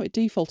could still have it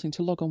defaulting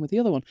to log on with the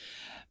other one.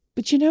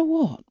 But you know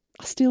what?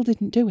 I still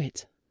didn't do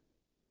it.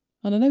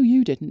 And I know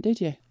you didn't, did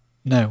you?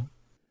 No.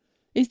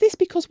 Is this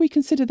because we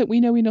consider that we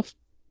know enough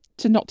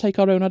to not take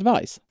our own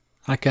advice?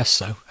 I guess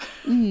so.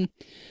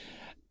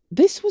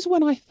 This was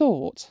when I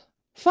thought,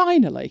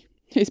 finally,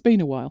 it's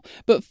been a while,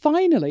 but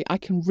finally I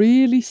can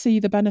really see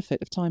the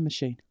benefit of Time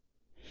Machine.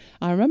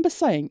 I remember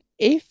saying,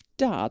 if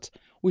Dad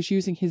was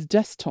using his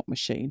desktop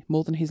machine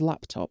more than his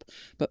laptop,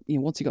 but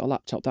once he got a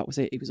laptop, that was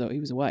it. He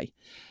was away.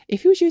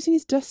 If he was using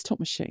his desktop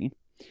machine,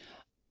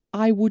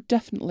 I would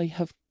definitely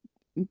have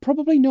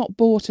probably not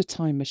bought a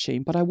time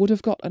machine, but I would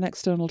have got an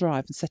external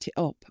drive and set it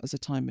up as a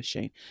time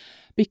machine,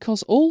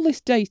 because all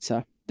this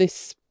data,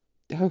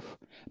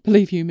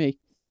 believe you me,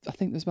 I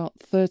think there's about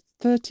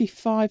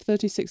 35,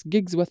 36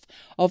 gigs worth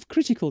of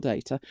critical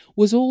data,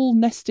 was all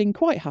nesting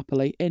quite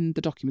happily in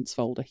the documents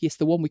folder. Yes,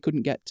 the one we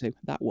couldn't get to,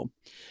 that one.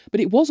 But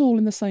it was all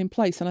in the same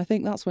place, and I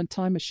think that's when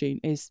Time Machine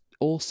is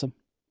awesome.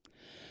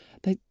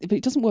 But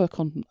it doesn't work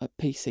on a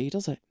PC,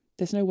 does it?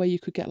 There's no way you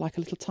could get like a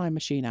little Time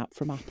Machine app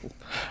from Apple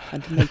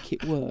and make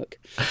it work.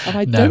 And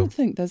I don't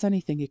think there's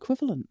anything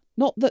equivalent.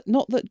 Not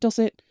that does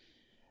it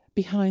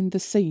behind the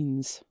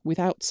scenes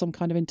without some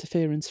kind of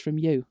interference from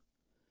you.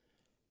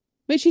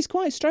 Which is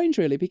quite strange,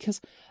 really,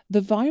 because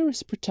the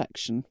virus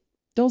protection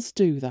does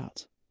do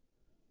that.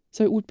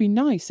 So it would be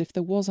nice if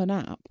there was an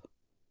app.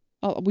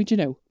 There'll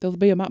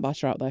be a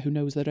Macbiter out there who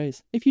knows there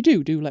is. If you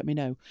do let me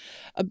know.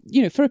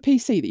 For a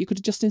PC that you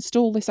could just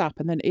install this app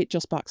and then it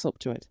just backs up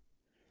to it.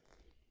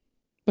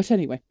 But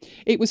anyway,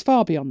 it was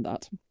far beyond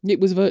that. It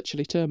was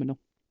virtually terminal.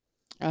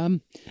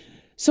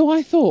 So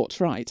I thought,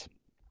 right,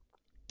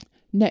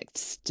 next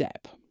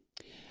step.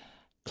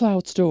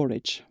 Cloud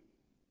storage.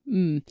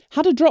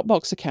 Had a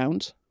Dropbox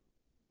account,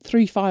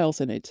 3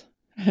 files in it.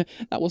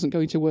 That wasn't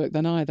going to work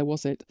then either,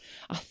 was it?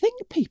 I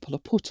think people are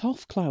put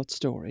off cloud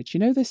storage.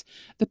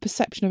 The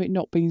perception of it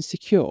not being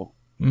secure.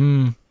 I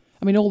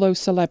mean, all those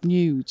celeb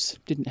nudes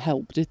didn't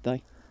help, did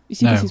they? You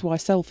see, This is why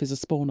self is a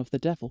spawn of the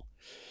devil.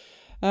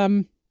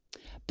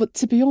 But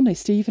to be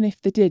honest, even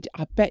if they did,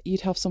 I bet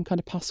you'd have some kind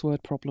of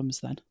password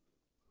problems then.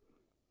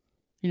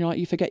 Like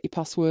you forget your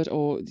password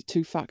or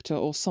two-factor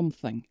or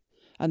something,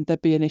 and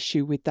there'd be an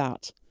issue with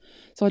that.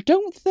 So I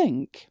don't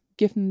think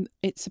given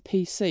it's a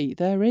PC,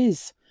 there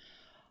is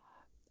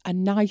a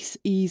nice,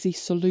 easy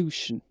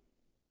solution.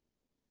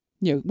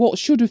 What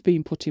should have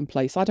been put in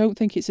place. I don't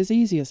think it's as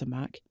easy as a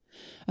Mac.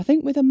 I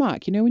think with a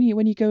Mac, when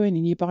you go in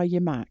and you buy your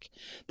Mac,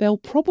 they'll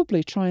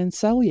probably try and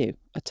sell you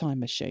a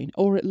time machine,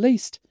 or at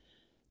least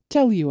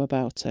tell you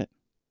about it.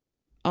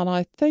 And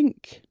I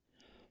think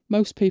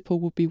most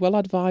people would be well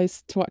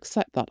advised to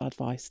accept that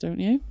advice, don't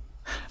you?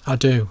 I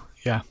do,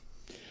 yeah.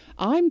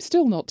 I'm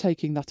still not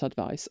taking that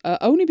advice,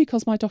 only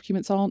because my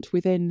documents aren't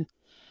within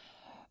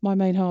my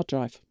main hard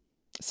drive.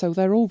 So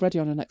they're already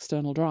on an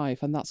external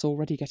drive, and that's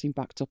already getting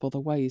backed up other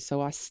ways.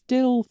 So I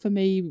still, for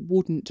me,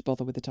 wouldn't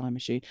bother with the time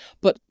machine.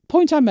 But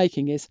point I'm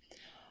making is,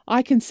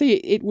 I can see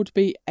it would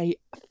be a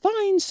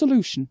fine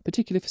solution,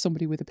 particularly for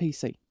somebody with a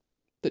PC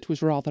that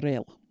was rather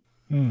ill.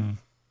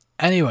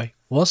 Anyway,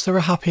 was there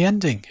a happy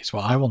ending, is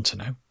what I want to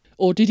know.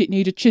 Or did it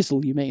need a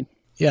chisel, you mean?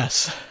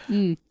 Yes.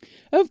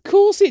 Of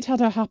course it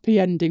had a happy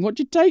ending. What'd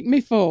you take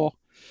me for?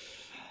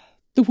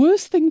 The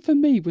worst thing for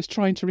me was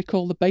trying to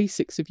recall the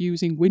basics of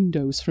using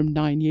Windows from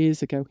 9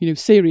 years ago.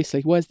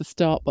 Seriously, where's the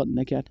start button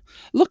again?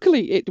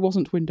 Luckily, it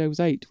wasn't Windows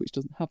 8, which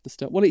doesn't have the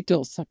start. Well, it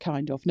does,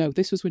 kind of. No,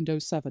 this was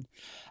Windows 7.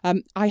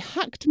 I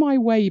hacked my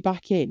way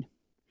back in.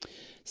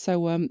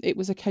 So it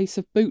was a case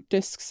of boot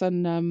disks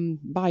and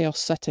BIOS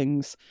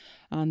settings.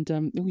 And,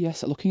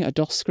 looking at a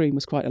DOS screen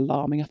was quite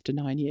alarming after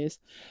 9 years.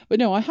 But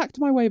no, I hacked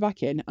my way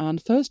back in,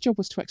 and first job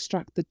was to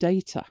extract the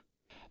data.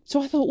 So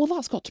I thought, well,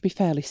 that's got to be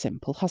fairly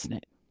simple, hasn't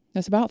it?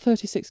 There's about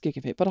 36 gig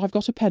of it, but I've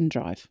got a pen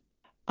drive.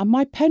 And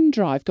my pen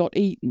drive got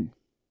eaten.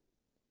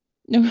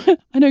 No,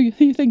 I know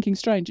you're thinking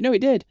strange. No, it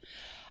did.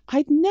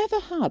 I'd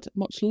never had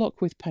much luck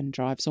with pen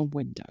drives on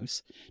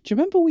Windows. Do you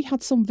remember we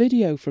had some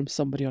video from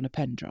somebody on a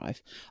pen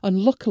drive? And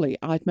luckily,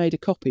 I'd made a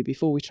copy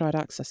before we tried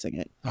accessing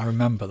it. I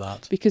remember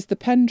that. Because the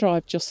pen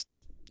drive just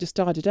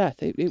died a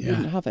death. It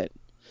wouldn't have it.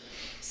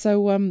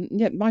 So,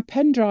 my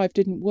pen drive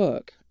didn't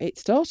work. It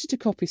started to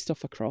copy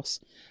stuff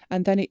across,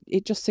 and then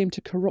it just seemed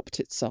to corrupt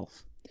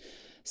itself.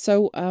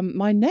 So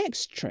my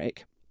next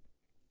trick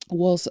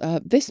was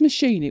this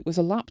machine. It was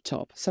a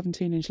laptop,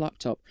 17-inch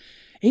laptop.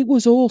 It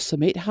was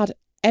awesome. It had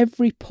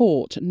every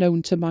port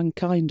known to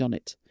mankind on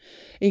it,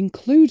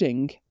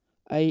 including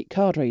a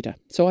card reader.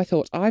 So I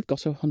thought, I've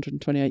got a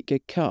 128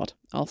 gig card.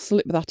 I'll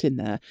slip that in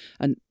there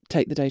and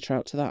take the data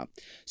out to that.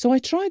 So I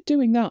tried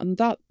doing that, and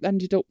that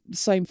ended up the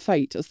same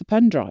fate as the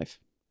pen drive.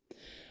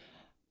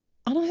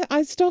 And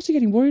I started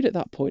getting worried at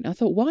that point. I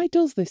thought, why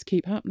does this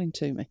keep happening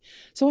to me?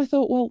 So I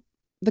thought, well,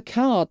 the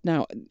card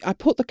now, I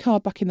put the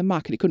card back in the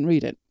Mac and it couldn't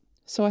read it.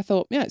 So I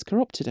thought, it's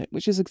corrupted it,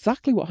 which is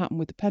exactly what happened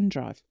with the pen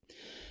drive.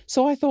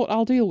 So I thought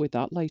I'll deal with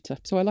that later.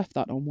 So I left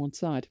that on one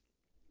side.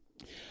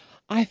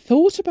 I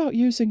thought about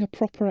using a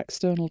proper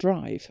external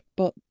drive,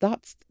 but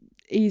that's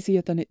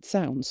easier than it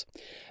sounds,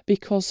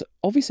 because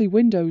obviously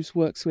Windows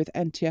works with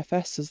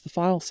NTFS as the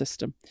file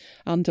system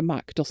and a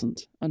Mac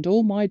doesn't. And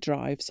all my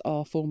drives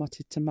are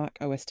formatted to Mac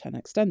OS X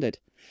Extended.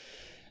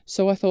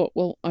 So I thought,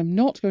 well, I'm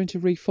not going to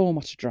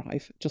reformat a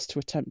drive just to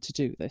attempt to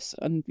do this.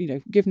 And,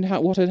 given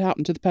what had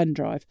happened to the pen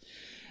drive.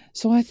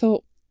 So I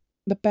thought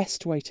the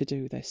best way to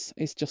do this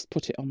is just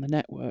put it on the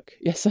network.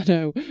 Yes, I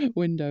know,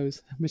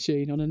 Windows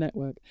machine on a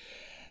network.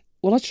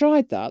 Well, I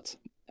tried that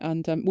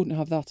and wouldn't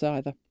have that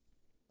either.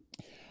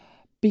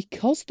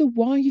 Because the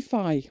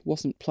Wi-Fi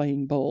wasn't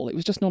playing ball, it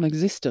was just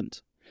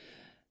non-existent.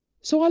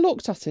 So I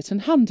looked at it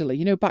and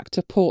handily, back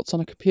to ports on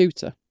a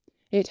computer.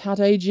 It had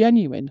a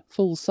genuine,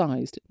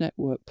 full-sized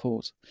network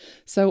port.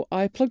 So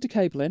I plugged a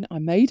cable in, I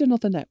made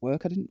another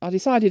network. I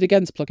decided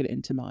against plugging it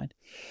into mine,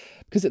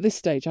 because at this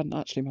stage I hadn't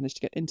actually managed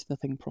to get into the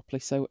thing properly,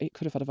 so it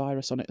could have had a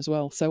virus on it as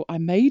well. So I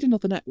made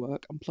another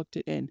network and plugged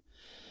it in,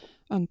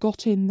 and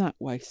got in that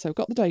way. So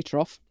got the data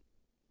off.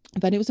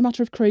 Then it was a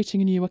matter of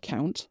creating a new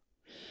account,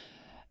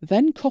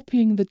 then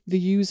copying the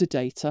user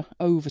data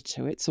over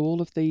to it. So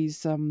all of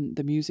these,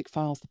 the music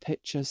files, the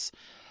pictures,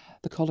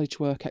 the college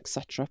work,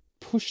 etc.,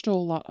 pushed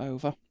all that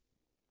over.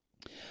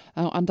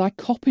 And I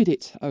copied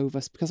it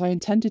over because I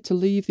intended to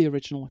leave the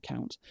original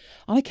account.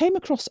 And I came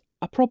across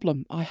a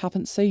problem I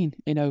haven't seen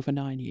in over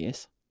 9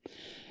 years.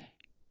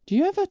 Do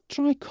you ever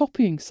try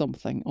copying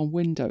something on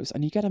Windows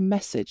and you get a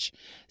message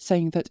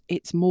saying that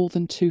it's more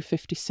than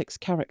 256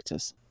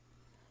 characters?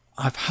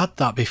 I've had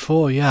that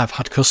before, yeah. I've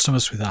had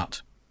customers with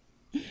that.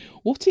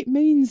 What it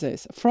means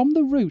is, from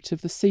the root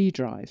of the C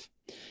drive,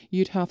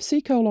 you'd have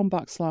C:\/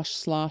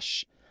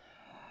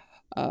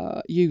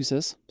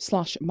 users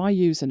 / my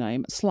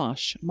username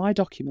 / my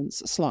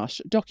documents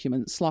 /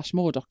 documents /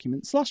 more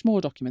documents /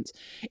 more documents.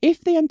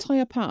 If the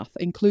entire path,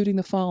 including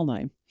the file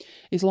name,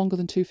 is longer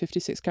than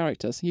 256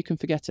 characters, you can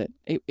forget it.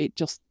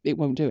 It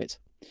won't do it.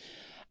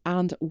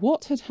 And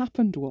what had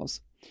happened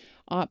was,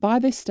 by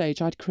this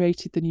stage, I'd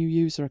created the new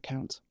user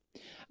account,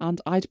 and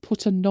I'd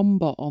put a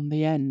number on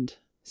the end.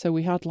 So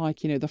we had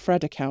the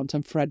Fred account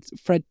and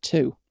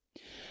Fred2,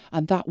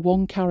 and that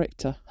one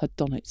character had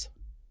done it.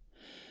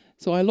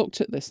 So I looked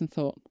at this and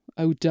thought,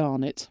 oh,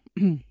 darn it.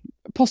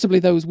 Possibly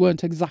those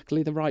weren't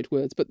exactly the right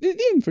words, but the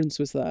inference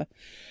was there.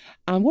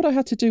 And what I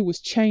had to do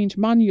was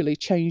manually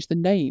change the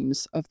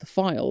names of the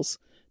files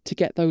to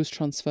get those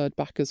transferred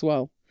back as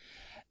well.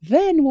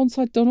 Then, once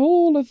I'd done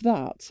all of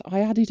that,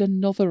 I added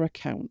another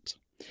account,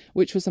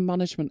 which was a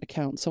management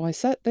account. So I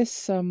set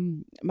this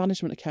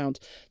management account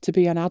to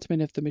be an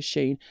admin of the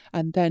machine,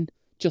 and then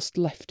just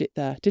left it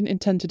there. Didn't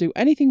intend to do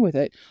anything with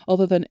it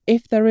other than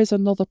if there is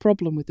another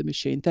problem with the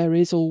machine, there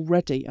is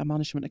already a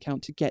management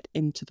account to get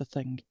into the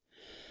thing.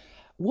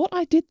 What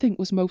I did think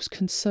was most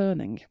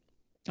concerning,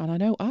 and I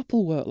know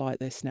Apple work like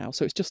this now,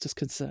 so it's just as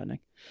concerning,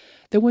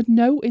 there were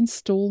no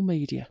install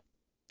media,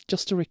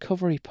 just a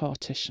recovery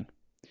partition,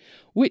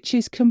 which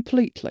is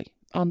completely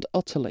and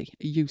utterly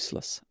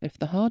useless if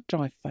the hard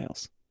drive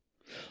fails.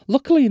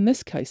 Luckily, in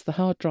this case, the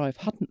hard drive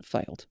hadn't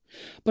failed.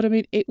 But I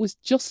mean, it was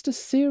just as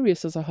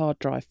serious as a hard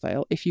drive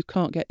fail if you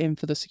can't get in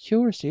for the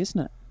security,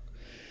 isn't it?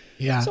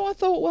 Yeah. So I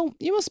thought, well,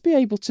 you must be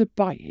able to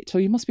buy it, or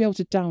you must be able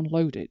to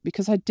download it,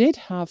 because I did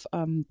have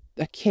a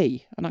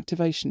key, not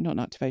an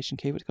activation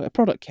key, what do you call it, a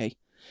product key.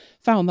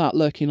 Found that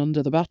lurking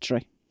under the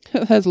battery.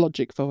 There's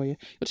logic for you.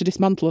 You've got to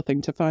dismantle a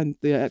thing to find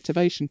the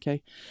activation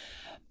key.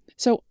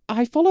 So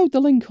I followed the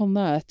link on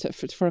there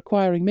for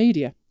acquiring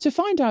media to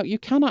find out you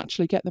can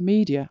actually get the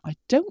media. I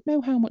don't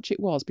know how much it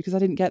was because I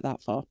didn't get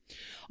that far.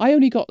 I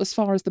only got as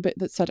far as the bit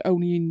that said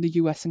only in the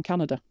US and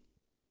Canada.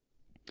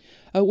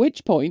 At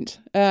which point,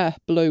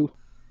 blew.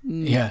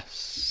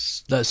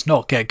 Yes. Let's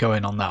not get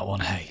going on that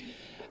one, hey.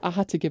 I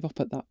had to give up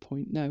at that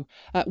point, no.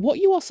 What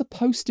you are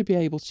supposed to be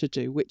able to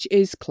do, which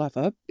is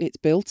clever, it's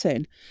built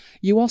in,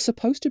 you are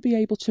supposed to be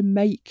able to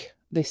make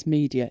this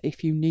media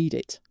if you need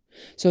it.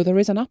 So there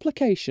is an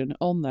application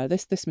on there,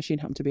 this machine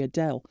happened to be a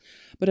Dell,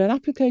 but an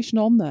application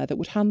on there that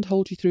would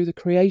handhold you through the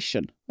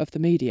creation of the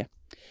media,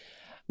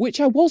 which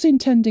I was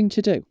intending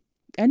to do.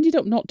 Ended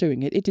up not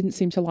doing it. It didn't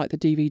seem to like the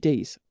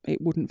DVDs.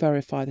 It wouldn't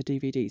verify the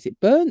DVDs. It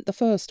burnt the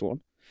first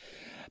one,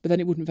 but then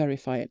it wouldn't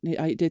verify it.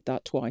 It did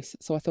that twice.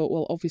 So I thought,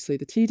 well, obviously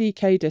the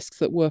TDK discs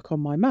that work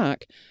on my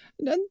Mac,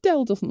 and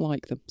Dell doesn't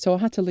like them. So I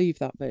had to leave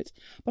that bit.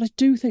 But I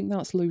do think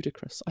that's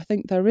ludicrous. I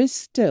think there is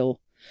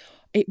still...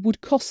 It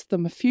would cost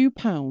them a few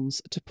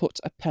pounds to put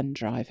a pen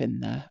drive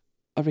in there,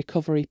 a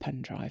recovery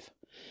pen drive.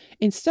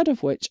 Instead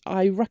of which,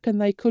 I reckon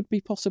they could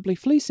be possibly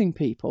fleecing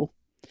people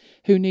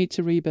who need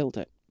to rebuild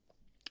it,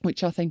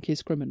 which I think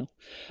is criminal.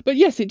 But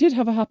yes, it did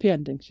have a happy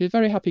ending. She's a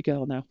very happy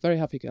girl now. Very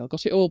happy girl.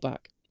 Got it all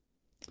back.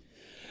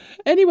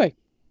 Anyway,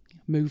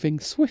 moving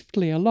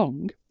swiftly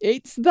along,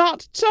 it's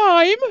that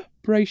time.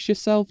 Brace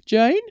yourself,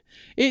 Jane.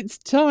 It's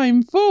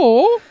time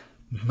for...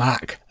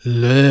 Mac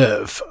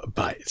Love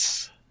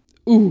Bites.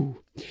 Ooh,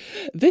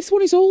 this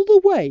one is all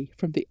the way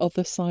from the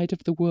other side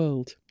of the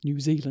world, New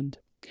Zealand.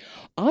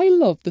 I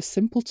love the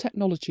simple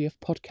technology of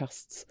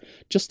podcasts.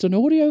 Just an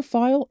audio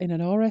file in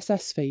an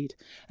RSS feed,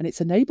 and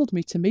it's enabled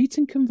me to meet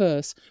and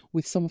converse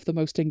with some of the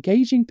most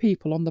engaging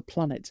people on the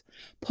planet.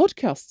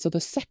 Podcasts are the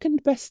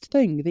second best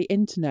thing the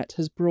internet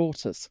has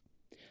brought us,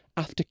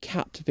 after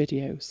cat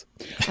videos.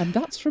 And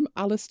that's from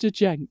Alistair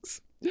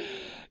Jenks.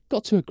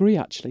 Got to agree,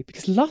 actually,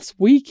 because last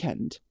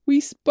weekend we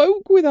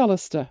spoke with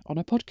Alistair on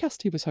a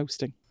podcast he was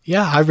hosting.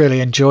 Yeah, I really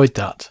enjoyed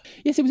that.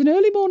 Yes, it was an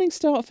early morning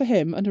start for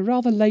him and a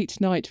rather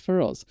late night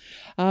for us.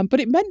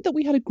 But it meant that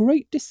we had a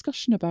great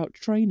discussion about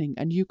training,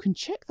 and you can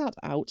check that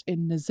out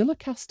in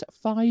Nazillacast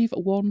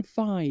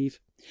 515.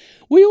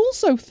 We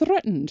also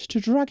threatened to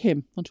drag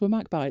him onto a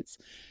MacBites.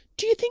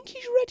 Do you think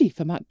he's ready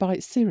for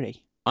MacBite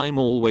Siri? I'm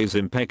always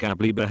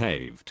impeccably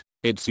behaved.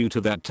 It's you two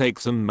that take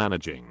some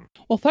managing.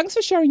 Well, thanks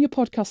for sharing your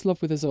podcast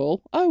love with us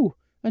all. Oh,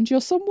 and your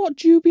somewhat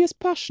dubious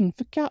passion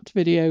for cat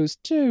videos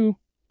too.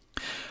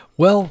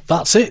 Well,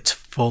 that's it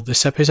for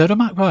this episode of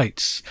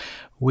MacBites.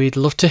 We'd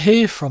love to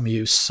hear from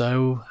you,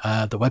 so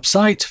the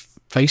website,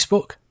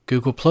 Facebook,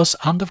 Google+,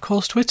 and of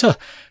course Twitter,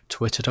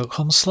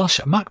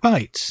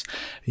 twitter.com/MacBites.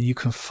 You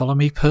can follow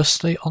me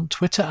personally on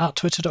Twitter at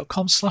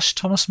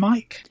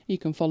twitter.com/ThomasMike. You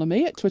can follow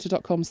me at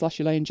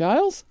twitter.com/Elaine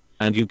Giles.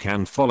 And you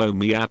can follow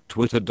me at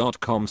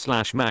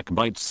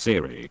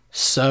twitter.com/MacBitesSiri.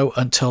 So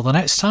until the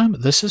next time,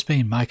 this has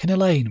been Mike and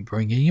Elaine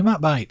bringing you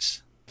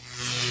MacBites.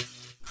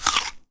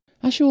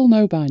 As you all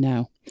know by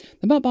now,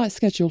 the MacBite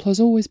schedule has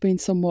always been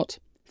somewhat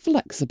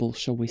flexible,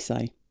 shall we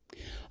say.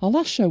 Our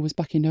last show was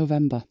back in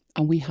November,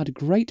 and we had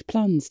great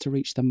plans to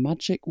reach the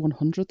magic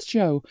 100th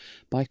show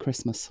by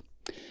Christmas.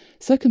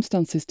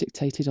 Circumstances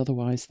dictated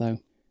otherwise, though.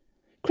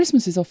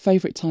 Christmas is our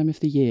favourite time of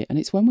the year, and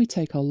it's when we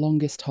take our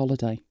longest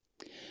holiday.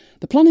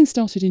 The planning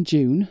started in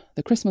June,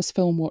 the Christmas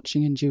film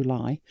watching in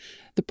July,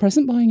 the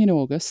present buying in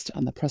August,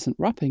 and the present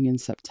wrapping in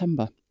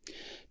September.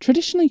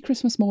 Traditionally,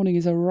 Christmas morning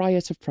is a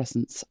riot of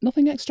presents.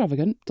 Nothing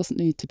extravagant, doesn't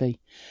need to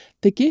be.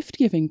 The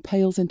gift-giving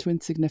pales into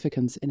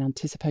insignificance in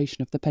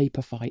anticipation of the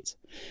paper fight.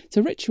 It's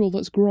a ritual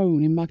that's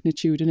grown in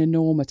magnitude and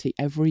enormity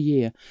every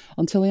year,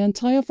 until the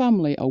entire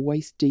family are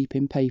waist-deep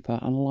in paper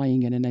and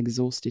lying in an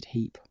exhausted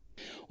heap.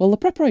 Well, the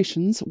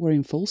preparations were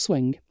in full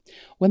swing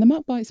when the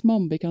MacBite's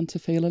mum began to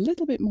feel a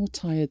little bit more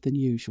tired than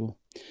usual.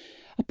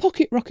 A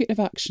pocket rocket of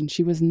action,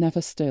 she was never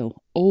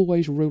still,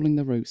 always ruling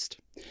the roost.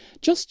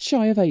 Just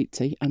shy of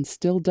 80 and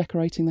still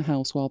decorating the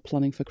house while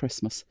planning for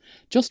Christmas.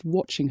 Just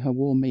watching her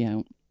wore me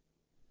out.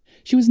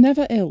 She was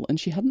never ill and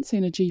she hadn't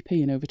seen a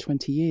GP in over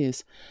 20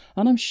 years,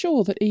 and I'm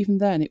sure that even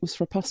then it was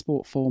for a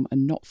passport form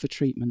and not for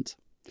treatment.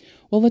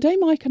 Well, the day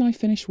Mike and I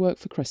finished work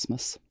for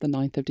Christmas, the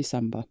 9th of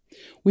December,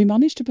 we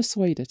managed to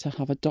persuade her to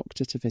have a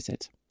doctor to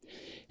visit.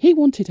 He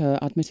wanted her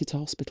admitted to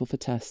hospital for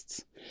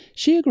tests.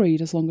 She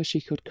agreed as long as she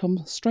could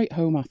come straight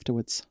home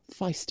afterwards,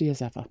 feisty as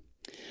ever.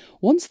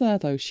 Once there,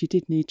 though, she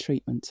did need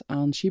treatment,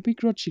 and she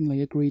begrudgingly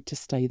agreed to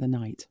stay the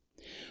night.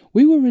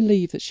 We were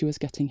relieved that she was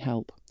getting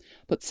help,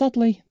 but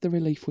sadly the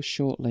relief was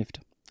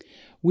short-lived.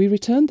 We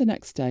returned the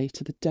next day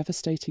to the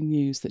devastating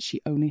news that she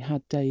only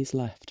had days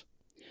left.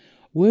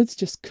 Words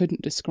just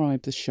couldn't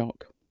describe the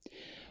shock.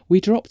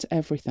 We dropped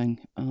everything,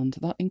 and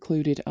that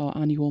included our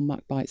annual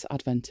MacBites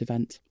Advent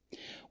event.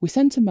 We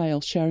sent a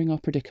mail sharing our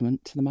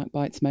predicament to the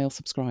MacBites mail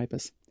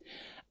subscribers,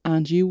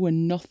 and you were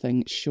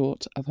nothing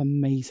short of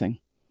amazing.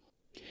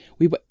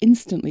 We were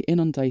instantly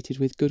inundated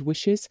with good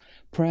wishes,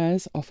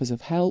 prayers, offers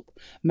of help,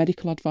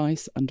 medical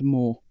advice and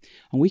more,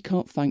 and we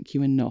can't thank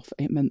you enough.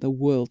 It meant the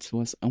world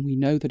to us, and we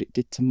know that it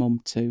did to Mum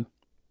too.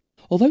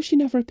 Although she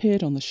never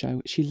appeared on the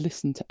show, she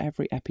listened to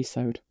every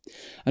episode,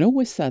 and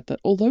always said that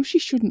although she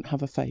shouldn't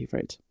have a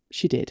favourite,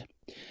 she did,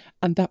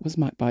 and that was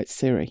MacBite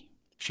Siri.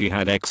 She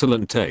had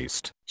excellent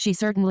taste. She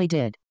certainly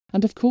did.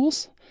 And of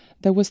course,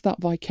 there was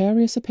that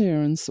vicarious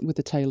appearance with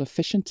the tale of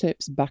fish and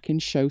tips back in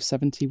show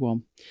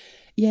 71.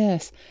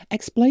 Yes,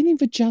 explaining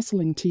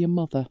vajazzling to your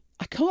mother.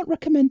 I can't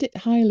recommend it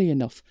highly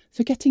enough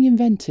for getting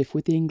inventive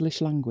with the English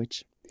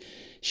language.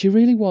 She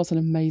really was an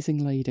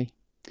amazing lady.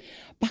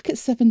 Back at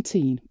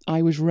 17,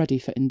 I was ready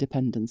for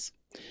independence.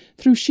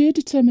 Through sheer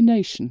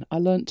determination, I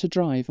learnt to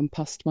drive and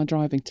passed my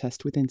driving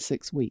test within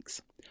 6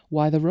 weeks.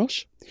 Why the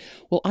rush?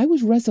 Well, I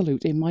was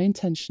resolute in my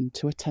intention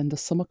to attend a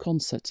summer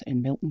concert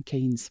in Milton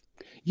Keynes.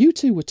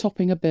 U2 were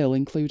topping a bill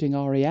including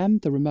R.E.M.,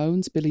 the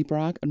Ramones, Billy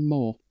Bragg and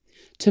more.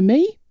 To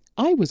me,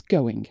 I was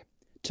going.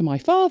 To my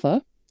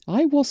father,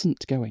 I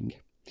wasn't going.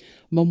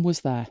 Mum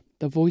was there,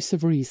 the voice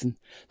of reason,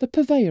 the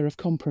purveyor of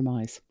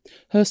compromise.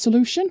 Her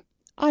solution?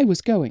 I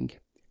was going.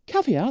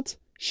 Caveat,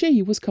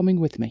 she was coming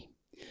with me.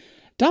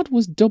 Dad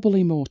was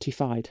doubly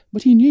mortified,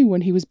 but he knew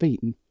when he was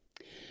beaten.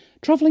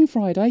 Travelling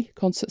Friday,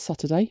 concert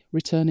Saturday,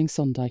 returning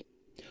Sunday.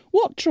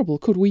 What trouble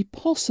could we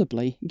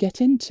possibly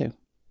get into?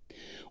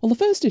 Well, the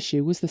first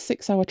issue was the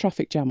 6-hour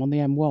traffic jam on the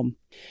M1.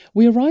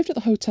 We arrived at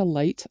the hotel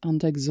late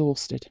and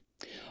exhausted.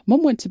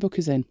 Mum went to book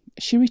us in.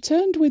 She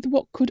returned with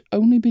what could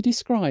only be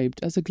described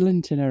as a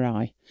glint in her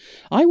eye.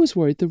 I was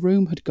worried the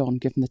room had gone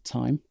given the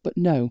time, but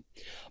no.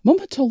 Mum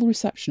had told the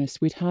receptionist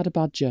we'd had a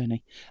bad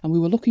journey and we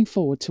were looking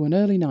forward to an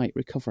early night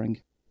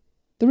recovering.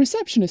 The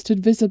receptionist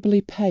had visibly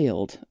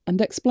paled and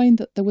explained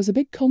that there was a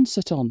big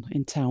concert on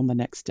in town the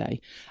next day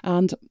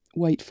and,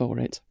 wait for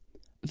it,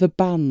 the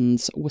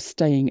bands were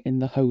staying in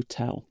the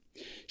hotel.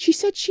 She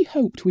said she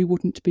hoped we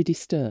wouldn't be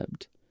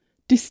disturbed.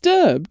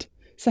 Disturbed?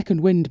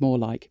 Second wind, more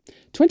like.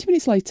 20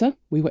 minutes later,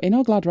 we were in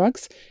our glad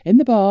rags, in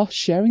the bar,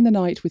 sharing the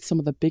night with some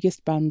of the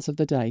biggest bands of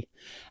the day.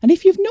 And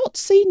if you've not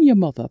seen your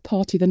mother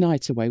party the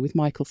night away with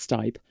Michael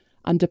Stipe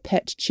and a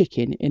pet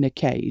chicken in a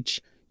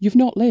cage, you've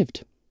not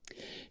lived.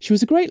 She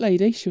was a great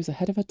lady. She was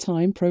ahead of her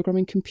time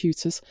programming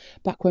computers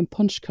back when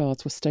punch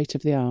cards were state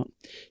of the art.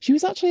 She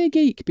was actually a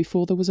geek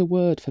before there was a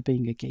word for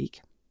being a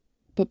geek.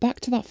 But back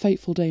to that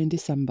fateful day in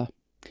December.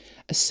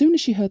 As soon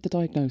as she heard the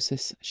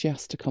diagnosis, she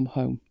asked to come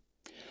home.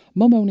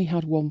 Mum only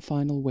had one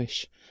final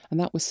wish, and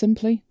that was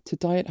simply to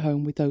die at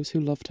home with those who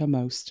loved her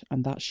most,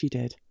 and that she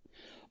did.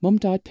 Mum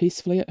died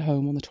peacefully at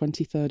home on the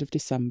 23rd of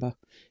December,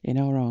 in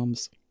our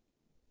arms.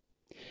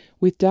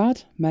 With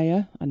Dad,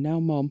 Maya, and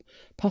now Mum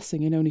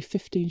passing in only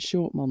 15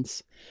 short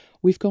months,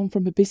 we've gone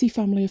from a busy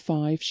family of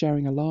 5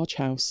 sharing a large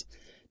house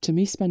to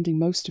me spending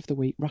most of the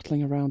week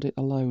rattling around it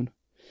alone.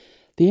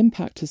 The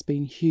impact has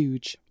been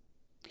huge.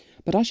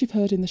 But as you've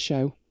heard in the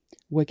show,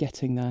 we're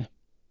getting there.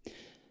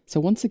 So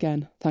once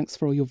again, thanks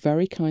for all your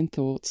very kind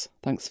thoughts,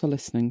 thanks for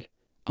listening,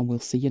 and we'll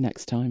see you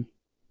next time.